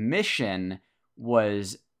mission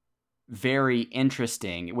was very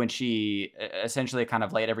interesting when she essentially kind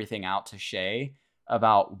of laid everything out to Shay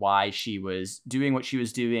about why she was doing what she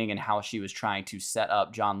was doing and how she was trying to set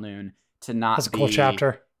up John Loon to not That's a be cool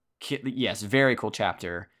chapter. Yes, very cool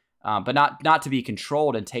chapter. But not to be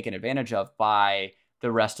controlled and taken advantage of by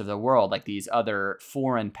the rest of the world, like these other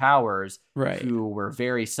foreign powers, Right. who were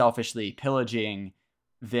very selfishly pillaging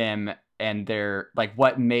them, and their like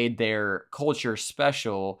what made their culture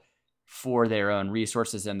special for their own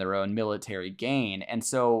resources and their own military gain. And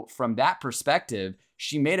so from that perspective,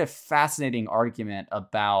 she made a fascinating argument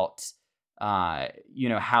about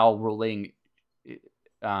how ruling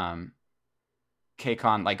KCON,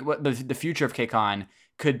 like what the future of KCON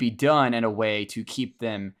could be done in a way to keep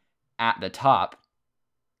them at the top.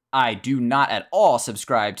 I do not at all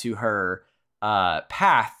subscribe to her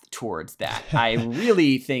path towards that. I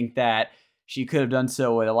really think that she could have done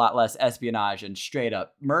so with a lot less espionage and straight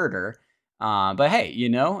up murder. But hey,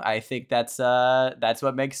 I think that's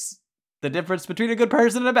what makes the difference between a good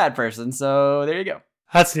person and a bad person. So there you go.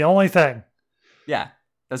 That's the only thing. Yeah,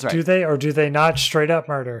 that's right. Do they or do they not straight up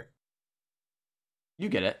murder? You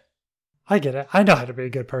get it. I get it. I know how to be a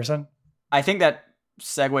good person. I think that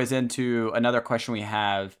segues into another question we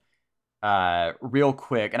have real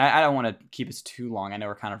quick. And I don't want to keep us too long. I know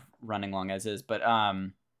we're kind of running long as is. But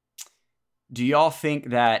do y'all think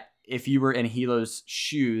that if you were in Hilo's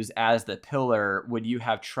shoes as the pillar, would you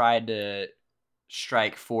have tried to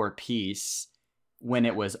strike for peace when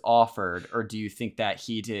it was offered? Or do you think that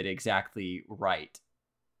he did exactly right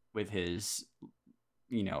with his,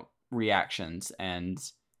 reactions and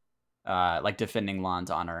like defending Lan's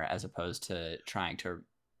honor as opposed to trying to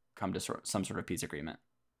come to some sort of peace agreement?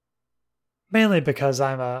 Mainly because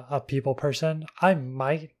I'm a people person. I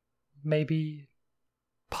might, maybe,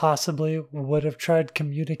 possibly would have tried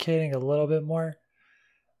communicating a little bit more.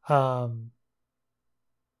 But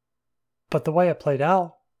the way it played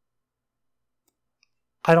out,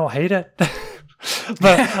 I don't hate it.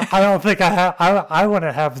 But I don't think I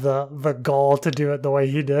wouldn't have the gall to do it the way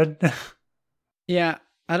he did. Yeah,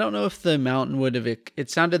 I don't know if the Mountain would have. It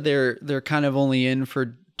sounded they're kind of only in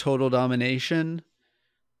for total domination.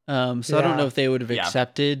 So I don't know if they would have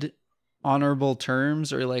accepted honorable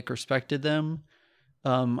terms or like respected them.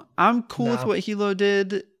 I'm cool with what Hilo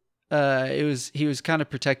did. He was kind of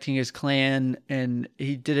protecting his clan, and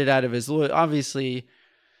he did it out of his obviously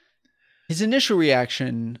his initial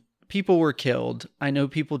reaction. People were killed. I know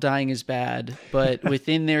people dying is bad, but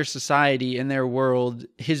within their society and their world,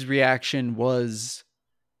 his reaction was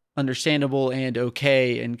understandable and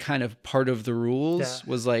okay, and kind of part of the rules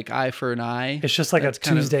was like eye for an eye. It's just like a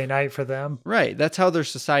Tuesday night for them. Right. That's how their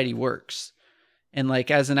society works. And like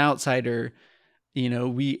as an outsider,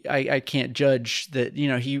 I can't judge that,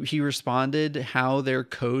 he responded how their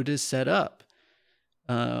code is set up.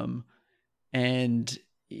 And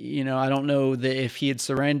I don't know that if he had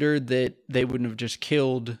surrendered, that they wouldn't have just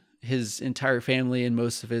killed his entire family and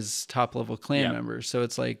most of his top level clan members. So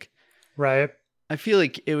it's like, right. I feel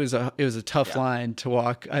like it was a tough line to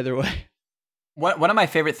walk either way. One of my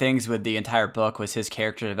favorite things with the entire book was his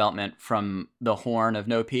character development from the Horn of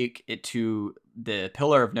No Peak to the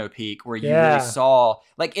Pillar of No Peak, where you Yeah. really saw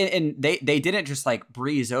like, and they didn't just like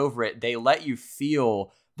breeze over it. They let you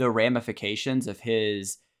feel the ramifications of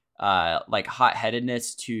his like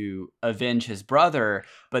hot-headedness to avenge his brother,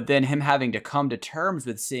 but then him having to come to terms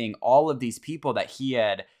with seeing all of these people that he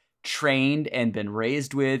had trained and been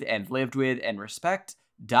raised with and lived with and respect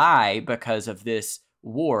die because of this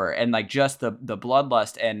war, and like just the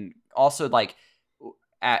bloodlust, and also like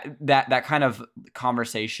at that kind of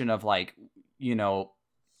conversation of like, you know,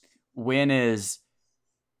 when is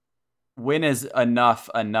enough,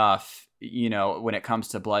 you know, when it comes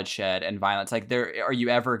to bloodshed and violence. Like, are you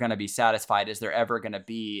ever going to be satisfied? Is there ever going to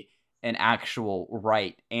be an actual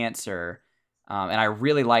right answer? And I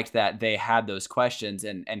really liked that they had those questions,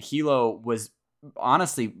 and Hilo was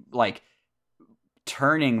honestly like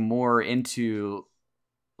turning more into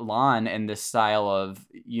Lon in this style of,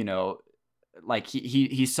 you know, like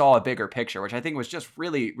he saw a bigger picture, which I think was just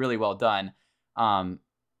really, really well done. And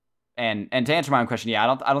to answer my own question,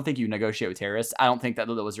 yeah, I don't think you negotiate with terrorists. I don't think that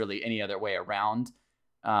there was really any other way around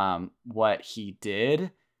what he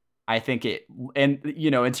did. I think it, and you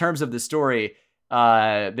know, in terms of the story,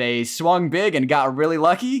 they swung big and got really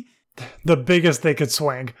lucky. The biggest they could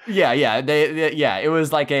swing. Yeah, it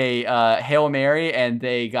was like a Hail Mary, and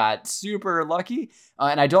they got super lucky.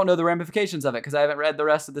 And I don't know the ramifications of it because I haven't read the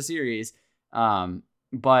rest of the series.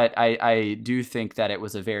 But I do think that it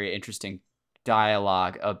was a very interesting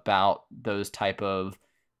dialogue about those type of,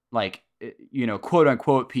 like, you know, quote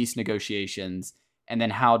unquote peace negotiations, and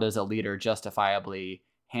then how does a leader justifiably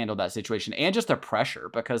handle that situation, and just the pressure,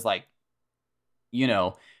 because like, you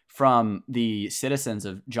know, from the citizens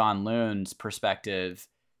of John Loon's perspective,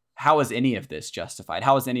 how is any of this justified?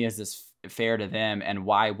 How is any of this fair to them? And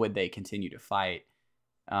why would they continue to fight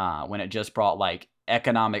when it just brought like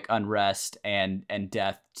economic unrest and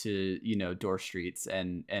death to, you know, Dorf streets,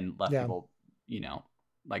 and left people, you know,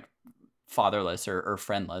 like fatherless or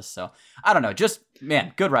friendless. So I don't know, just,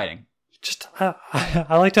 man, good writing. Just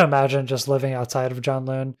I like to imagine just living outside of John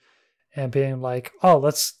Loon and being like, oh,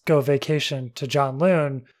 let's go vacation to John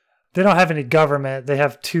Loon. They don't have any government. They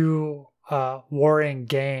have two warring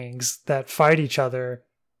gangs that fight each other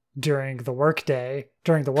during the work day,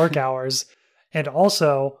 during the work hours. And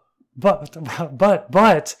also,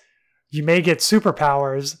 but you may get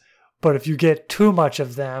superpowers, but if you get too much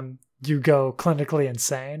of them, you go clinically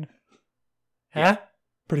insane. Yeah,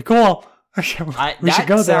 pretty cool. We should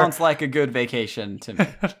go there. Sounds like a good vacation to me.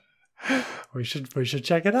 we should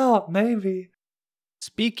check it out, maybe.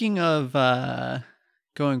 Speaking of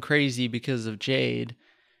going crazy because of Jade,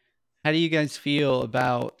 how do you guys feel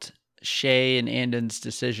about Shay and Andon's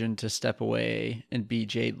decision to step away and be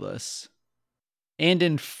Jadeless?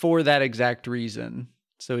 Andon for that exact reason,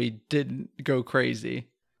 so he didn't go crazy.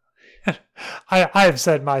 I have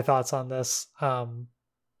said my thoughts on this. I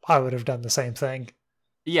would have done the same thing.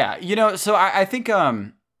 Yeah, you know, so I think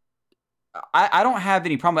I don't have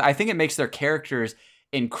any problem. I think it makes their characters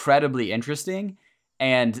incredibly interesting,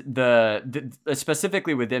 and the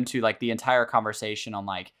specifically with them too, like the entire conversation on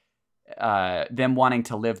like them wanting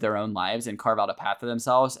to live their own lives and carve out a path for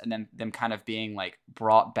themselves, and then them kind of being like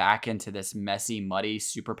brought back into this messy, muddy,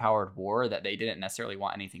 superpowered war that they didn't necessarily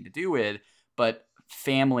want anything to do with, but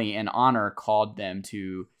family and honor called them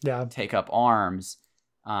to take up arms.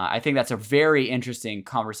 I think that's a very interesting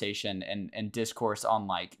conversation and discourse on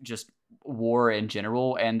like just war in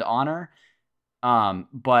general and honor.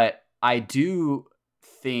 But I do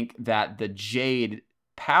think that the Jade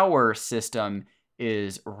power system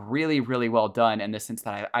is really, really well done, in the sense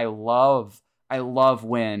that I love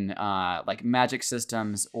when like magic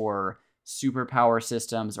systems or superpower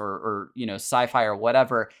systems or you know, sci-fi or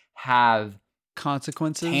whatever have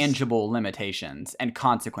consequences, tangible limitations and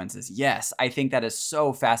consequences. Yes, I think that is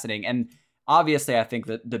so fascinating. And obviously I think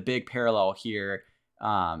that the big parallel here,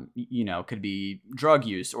 you know, could be drug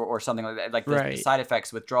use or something like that, like the side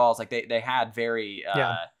effects, withdrawals. Like they had very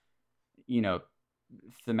you know,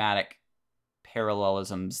 thematic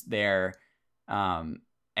parallelisms there.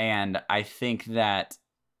 And I think that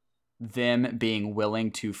them being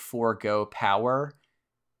willing to forego power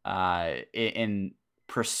in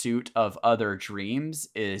pursuit of other dreams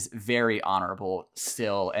is very honorable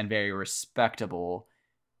still, and very respectable.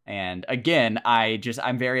 And again,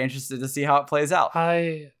 I'm very interested to see how it plays out.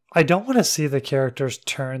 I don't want to see the characters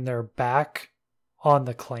turn their back on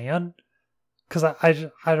the clan, because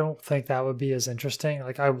I don't think that would be as interesting.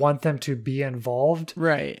 Like, I want them to be involved,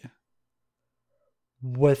 right,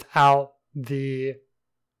 without the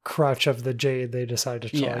crutch of the Jade they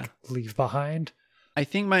decided to like leave behind. I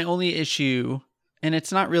think my only issue, and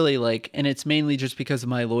it's not really like, and it's mainly just because of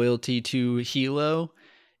my loyalty to Hilo,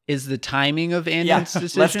 is the timing of Yeah, Andon's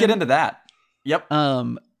decision. let's get into that. Yep.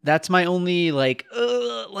 That's my only like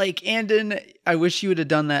Andon, I wish you would have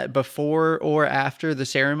done that before or after the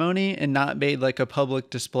ceremony and not made like a public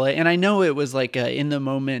display. And I know it was like in the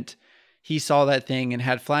moment he saw that thing and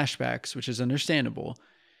had flashbacks, which is understandable.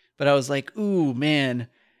 But I was like, ooh, man,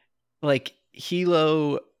 like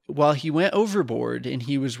Hilo, while he went overboard and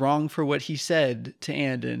he was wrong for what he said to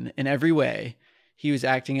Andon in every way, he was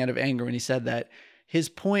acting out of anger when he said that. His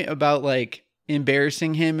point about like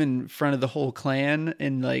embarrassing him in front of the whole clan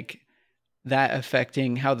and like that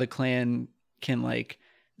affecting how the clan can like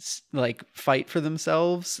fight for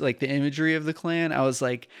themselves, like the imagery of the clan. I was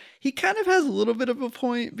like, he kind of has a little bit of a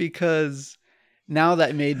point, because now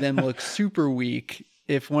that made them look super weak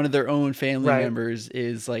if one of their own family members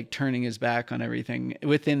is like turning his back on everything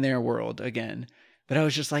within their world again. But I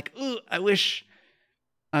was just like, ooh,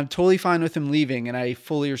 I'm totally fine with him leaving, and I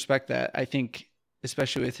fully respect that. I think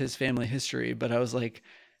especially with his family history, but I was like,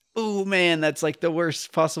 oh man, that's like the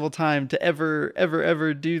worst possible time to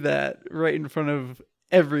ever do that right in front of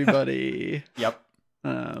everybody. Yep.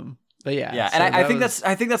 But yeah. Yeah. So And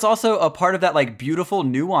I think that's also a part of that like beautiful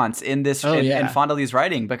nuance in this, in Fondelee's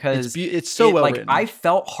writing, because it's so well written. I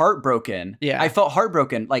felt heartbroken. Yeah. I felt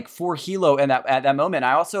heartbroken like for Hilo and at that moment.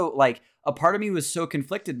 I also like, a part of me was so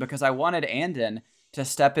conflicted because I wanted Andon to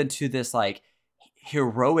step into this like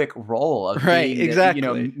heroic role of being, exactly. You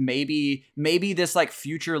know, maybe this like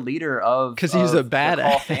future leader of, because he's a badass the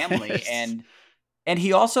Call family, and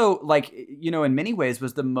he also like, you know, in many ways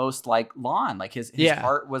was the most like Lon. Like his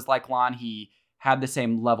heart was like Lon. He had the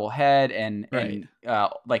same level head and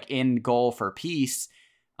like end goal for peace.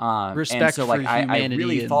 Respect and so like for I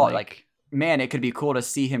really thought like, man, it could be cool to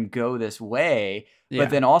see him go this way. Yeah.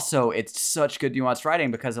 But then also it's such good nuanced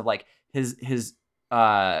writing because of like his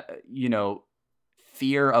you know,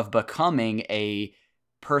 fear of becoming a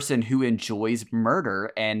person who enjoys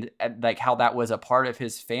murder, and like how that was a part of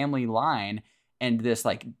his family line, and this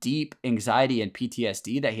like deep anxiety and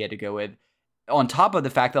PTSD that he had to go with, on top of the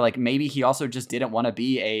fact that like maybe he also just didn't want to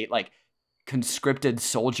be a like conscripted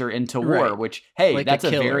soldier into war, which, hey, like that's a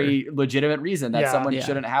very legitimate reason that someone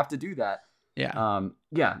shouldn't have to do that.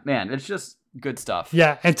 Yeah, man, it's just good stuff.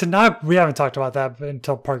 Yeah, and we haven't talked about that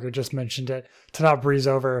until Parker just mentioned it, to not breeze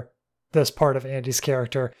over this part of Andy's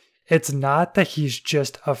character. It's not that he's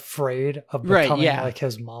just afraid of becoming like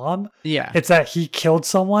his mom. Yeah. It's that he killed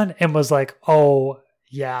someone and was like, oh,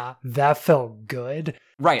 yeah, that felt good.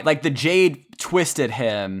 Right. Like the Jade twisted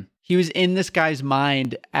him. He was in this guy's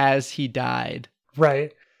mind as he died.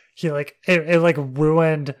 Right. He like, it like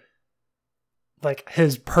ruined like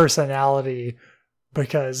his personality,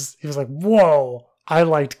 because he was like, whoa, I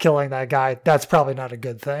liked killing that guy. That's probably not a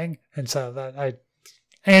good thing. And so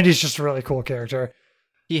Andy's just a really cool character.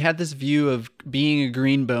 He had this view of being a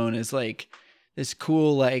Greenbone as like this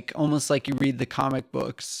cool, like almost like you read the comic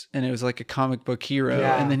books and it was like a comic book hero.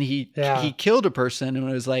 Yeah. And then he killed a person and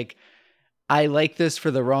it was like, I like this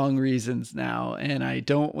for the wrong reasons now, and I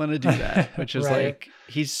don't want to do that, which is like,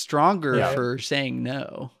 he's stronger for saying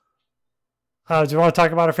no. Do you want to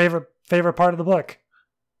talk about our favorite part of the book?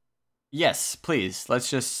 Yes, please. Let's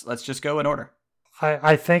just go in order.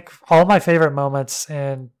 I think all my favorite moments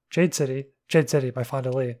in Jade City by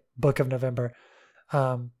Fonda Lee, Book of November,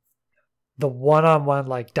 the one-on-one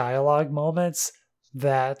like dialogue moments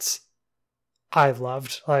that I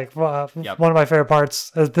loved. Like one of my favorite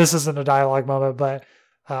parts, this isn't a dialogue moment, but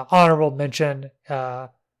honorable mention,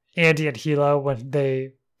 Andy and Hilo when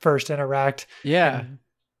they first interact. Yeah.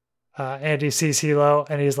 Andy sees Hilo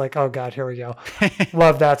and he's like, oh God, here we go.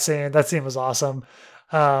 Love that scene. That scene was awesome.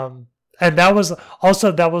 And that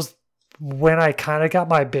was when I kind of got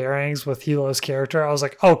my bearings with Hilo's character. I was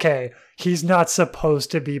like, okay, he's not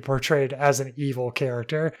supposed to be portrayed as an evil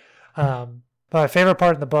character. But my favorite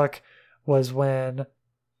part in the book was when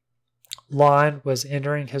Lon was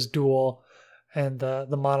entering his duel and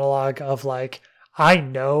the monologue of like, I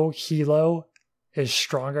know Hilo is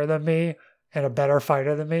stronger than me and a better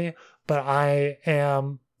fighter than me, but I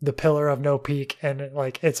am the pillar of no peak, and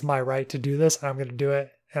like it's my right to do this, and I'm going to do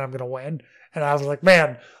it, and I'm going to win. And I was like,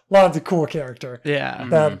 man, Lon's a cool character.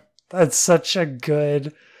 Yeah. That's such a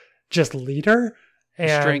good just leader,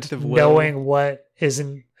 and strength of will. Knowing what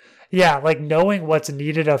isn't, like knowing what's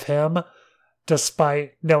needed of him,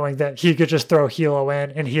 despite knowing that he could just throw Hilo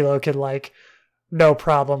in and Hilo could like, no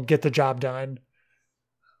problem, get the job done.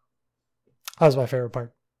 That was my favorite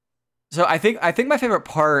part. So I think my favorite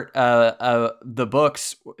part of the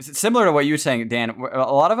books, similar to what you were saying, Dan,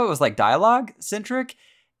 a lot of it was like dialogue centric,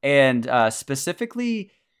 and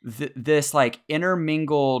specifically this like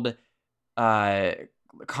intermingled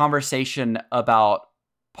conversation about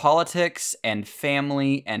politics and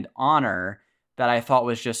family and honor that I thought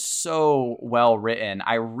was just so well written.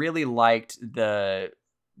 I really liked the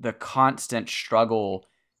constant struggle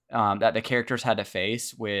that the characters had to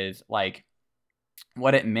face with like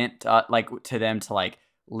what it meant to them to like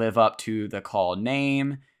live up to the call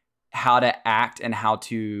name, how to act and how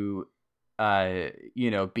to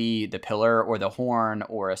be the pillar or the horn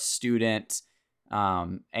or a student,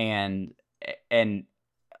 and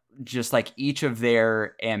just like each of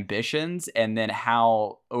their ambitions, and then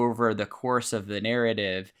how over the course of the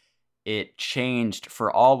narrative it changed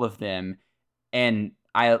for all of them. And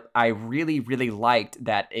I really, really liked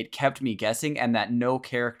that it kept me guessing, and that no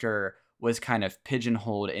character was kind of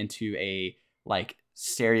pigeonholed into a like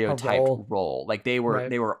stereotyped role. Like they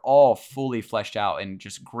were all fully fleshed out in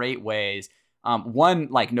just great ways. One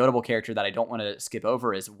like notable character that I don't want to skip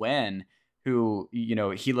over is Wen, who,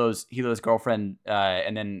 Hilo's girlfriend,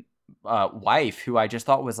 and then wife, who I just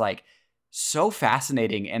thought was like so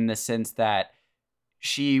fascinating in the sense that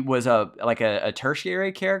she was a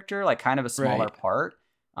tertiary character, like kind of a smaller part.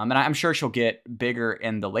 And I'm sure she'll get bigger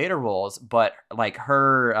in the later roles, but like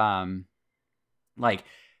her, like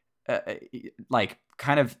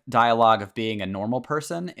kind of dialogue of being a normal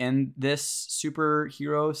person in this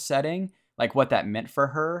superhero setting, like what that meant for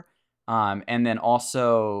her. And then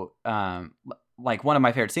also, like one of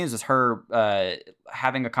my favorite scenes was her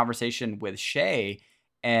having a conversation with Shay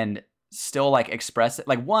and still like expressing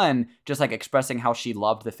how she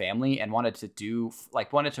loved the family and wanted to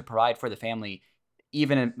provide for the family,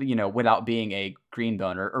 even without being a green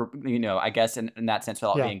bone or I guess in that sense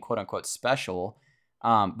without being quote unquote special.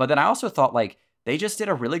 But then I also thought like they just did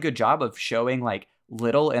a really good job of showing like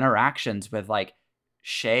little interactions with like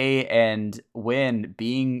Shay and Wen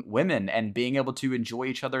being women and being able to enjoy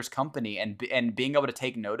each other's company and being able to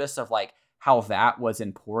take notice of like how that was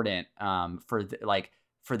important for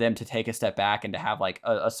them to take a step back and to have like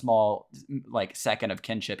a small like second of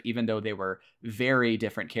kinship, even though they were very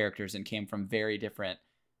different characters and came from very different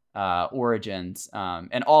origins.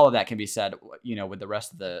 And all of that can be said, with the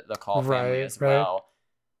rest of the Call family as well.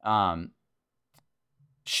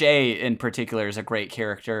 Shay in particular is a great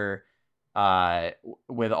character,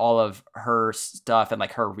 with all of her stuff and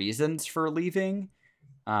like her reasons for leaving,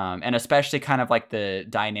 and especially kind of like the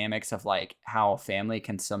dynamics of like how family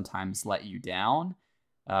can sometimes let you down,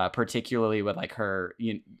 particularly with like her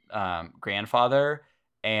grandfather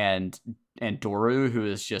and Doru, who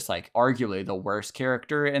is just like arguably the worst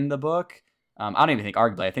character in the book. I don't even think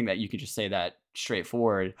arguably, I think that you could just say that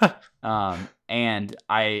straightforward. And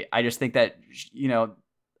I just think that,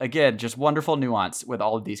 again, just wonderful nuance with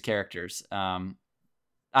all of these characters.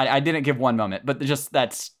 I didn't give one moment, but just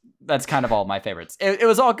that's kind of all my favorites. It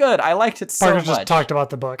was all good. I liked it so much. Parker just talked about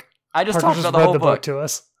the book. I just talked about the whole book to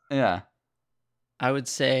us. Yeah. I would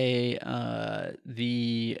say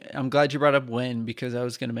I'm glad you brought up Wen, because I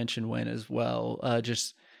was going to mention Wen as well.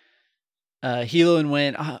 Hilo and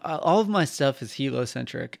Wen. All of my stuff is Hilo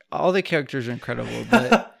centric. All the characters are incredible,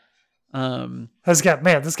 but this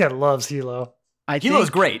guy loves Hilo. Hilo's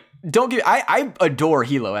great. I adore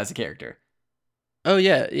Hilo as a character. Oh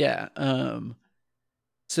yeah.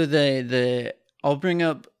 So I'll bring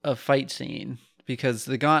up a fight scene, because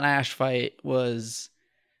the Gaunt Ash fight was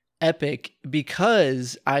epic,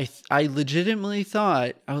 because I legitimately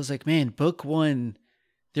thought, I was like, man, book 1,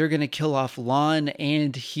 they're gonna kill off Lon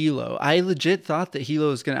and Hilo. I legit thought that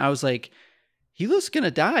Hilo's gonna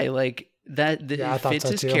die. Like that it fits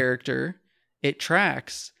his character. It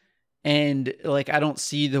tracks. And like, I don't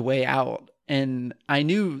see the way out. And I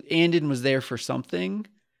knew Andon was there for something,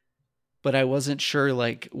 but I wasn't sure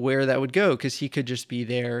like where that would go, because he could just be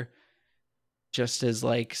there just as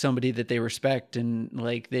like somebody that they respect, and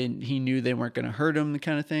like he knew they weren't going to hurt him, the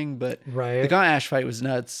kind of thing. But the Gaunt Ash fight was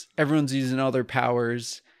nuts. Everyone's using all their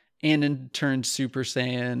powers. Andon turned Super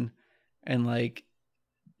Saiyan, and like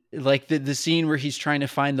the scene where he's trying to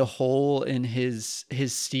find the hole in his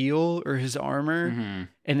steel or his armor,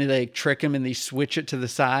 and they like trick him and they switch it to the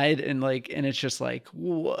side, and it's just like,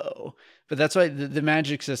 whoa. But that's why the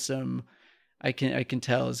magic system, I can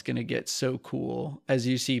tell, is going to get so cool as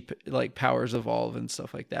you see like powers evolve and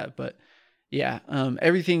stuff like that. But yeah,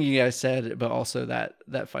 everything you guys said, but also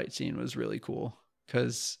that fight scene was really cool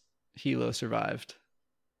because Hilo survived.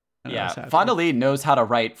 Yeah, Fonda Lee knows how to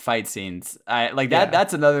write fight scenes.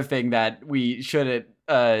 That's another thing that we shouldn't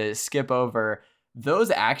skip over.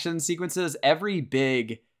 Those action sequences, every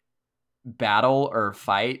big battle or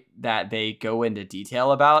fight that they go into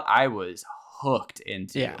detail about, I was hooked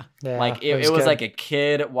into. Yeah, like it was like a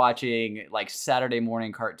kid watching like Saturday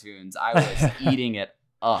morning cartoons. I was eating it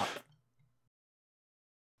up.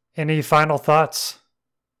 Any final thoughts?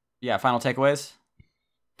 Yeah, final takeaways.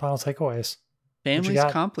 Final takeaways. Family's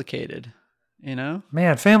got? complicated, you know?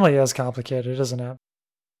 Man, family is complicated, isn't it?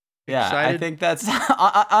 Yeah, I Excited? think that's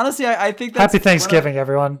honestly. I think that's Happy Thanksgiving,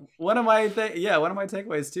 everyone. One of my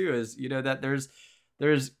takeaways too is that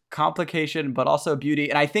there's complication but also beauty,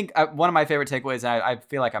 and I think one of my favorite takeaways. And I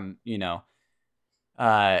feel like I'm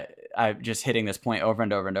I'm just hitting this point over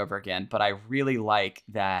and over and over again, but I really like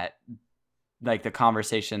that, like the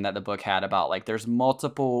conversation that the book had about like there's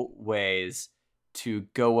multiple ways to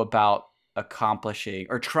go about accomplishing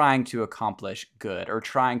or trying to accomplish good or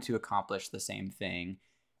trying to accomplish the same thing.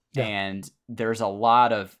 Yeah. And there's a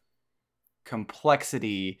lot of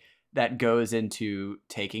complexity that goes into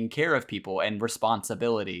taking care of people and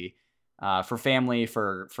responsibility for family,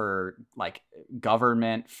 for like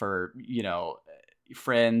government, for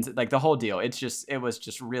friends, like the whole deal. It was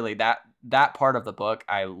just really that part of the book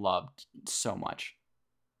I loved so much.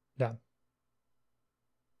 Yeah.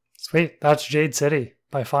 Sweet. That's Jade City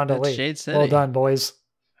by Fonda That's Lee. Jade City. Well done, boys.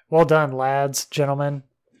 Well done, lads, gentlemen.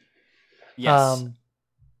 Yes.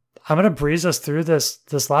 I'm gonna breeze us through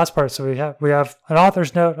this last part. So we have an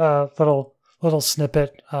author's note, little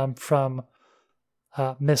snippet from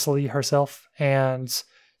Miss Lee herself, and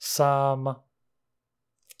some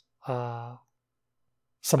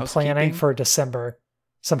planning for December,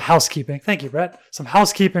 some housekeeping. Thank you, Brett. Some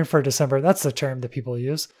housekeeping for December. That's the term that people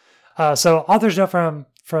use. So author's note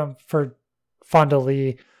for Fonda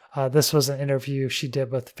Lee. This was an interview she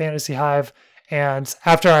did with Fantasy Hive, and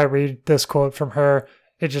after I read this quote from her,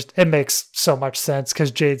 it makes so much sense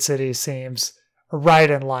because Jade City seems right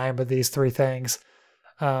in line with these three things.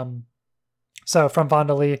 So from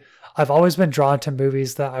Fonda Lee, I've always been drawn to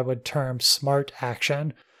movies that I would term smart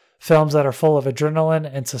action. Films that are full of adrenaline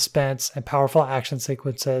and suspense and powerful action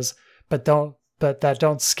sequences, but that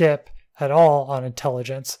don't skip at all on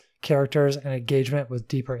intelligence, characters, and engagement with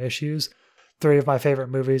deeper issues. 3 of my favorite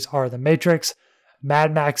movies are The Matrix,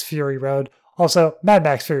 Mad Max Fury Road. Also, Mad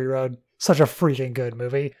Max Fury Road, such a freaking good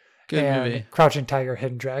movie. Good movie. Crouching Tiger,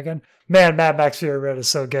 Hidden Dragon. Man, Mad Max Fury Road is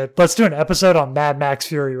so good. Let's do an episode on Mad Max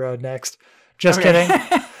Fury Road next. Just kidding.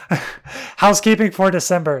 Housekeeping for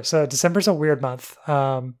December. So December's a weird month.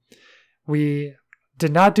 We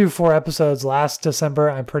did not do 4 episodes last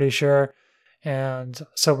December, I'm pretty sure. And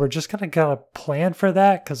so we're just going to plan for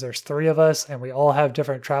that because there's 3 of us and we all have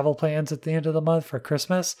different travel plans at the end of the month for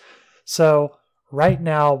Christmas. So right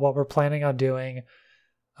now, what we're planning on doing,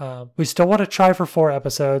 we still want to try for 4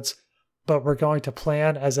 episodes, but we're going to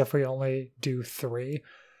plan as if we only do 3.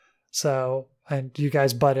 So, and you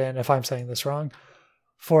guys butt in if I'm saying this wrong.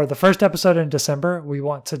 For the first episode in December, we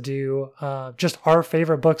want to do just our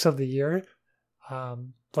favorite books of the year,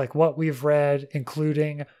 like what we've read,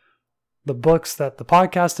 including the books that the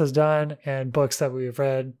podcast has done and books that we've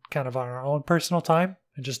read kind of on our own personal time,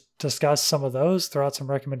 and just discuss some of those, throw out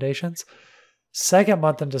some recommendations. Second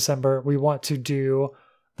month in December, we want to do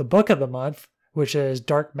the book of the month, which is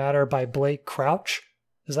Dark Matter by Blake Crouch.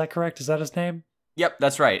 Is that correct? Is that his name? Yep,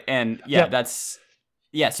 that's right. And so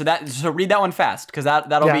read that one fast because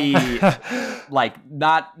that'll be like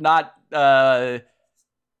not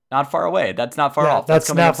far away. That's not far off.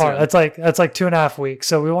 That's not far. That's like 2.5 weeks.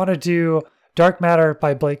 So we want to do Dark Matter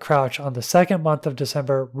by Blake Crouch on the second month of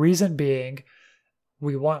December. Reason being,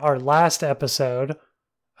 we want our last episode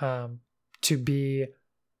to be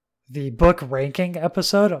the book ranking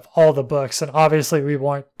episode of all the books. And obviously we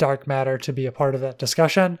want Dark Matter to be a part of that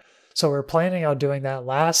discussion. So we're planning on doing that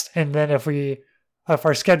last. And then if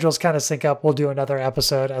our schedules kind of sync up, we'll do another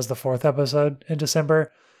episode as the 4th episode in December.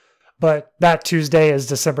 But that Tuesday is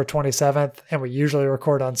December 27th, and we usually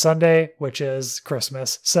record on Sunday, which is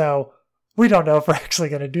Christmas. So we don't know if we're actually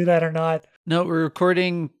going to do that or not. No, we're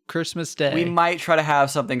recording Christmas Day. We might try to have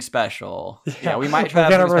something special. Yeah, we might try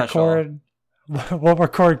to have something special. We'll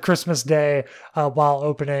record Christmas Day while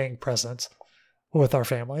opening presents with our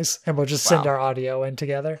families, and we'll just send our audio in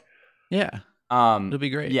together. Yeah. It'll be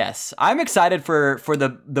great. Yes. I'm excited for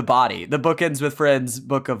the body, the Bookends with Friends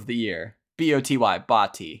book of the year. BOTY,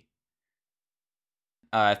 Bati.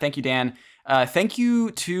 Thank you, Dan. Thank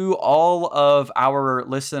you to all of our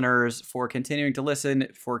listeners for continuing to listen,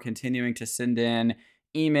 for continuing to send in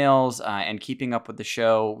emails and keeping up with the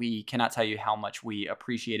show. We cannot tell you how much we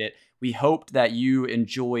appreciate it. We hoped that you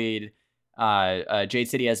enjoyed Jade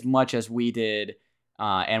City as much as we did.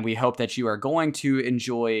 And we hope that you are going to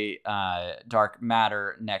enjoy Dark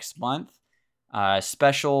Matter next month.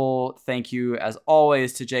 Special thank you, as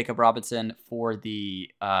always, to Jacob Robinson for the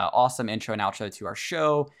awesome intro and outro to our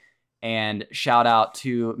show. And shout out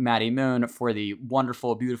to Maddie Moon for the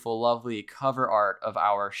wonderful, beautiful, lovely cover art of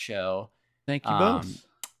our show. Thank you both.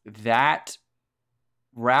 That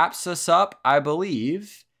wraps us up, I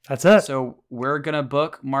believe. That's it. So we're going to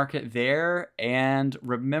bookmark it there. And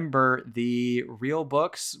remember, the real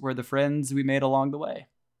books were the friends we made along the way.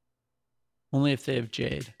 Only if they have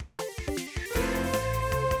Jade.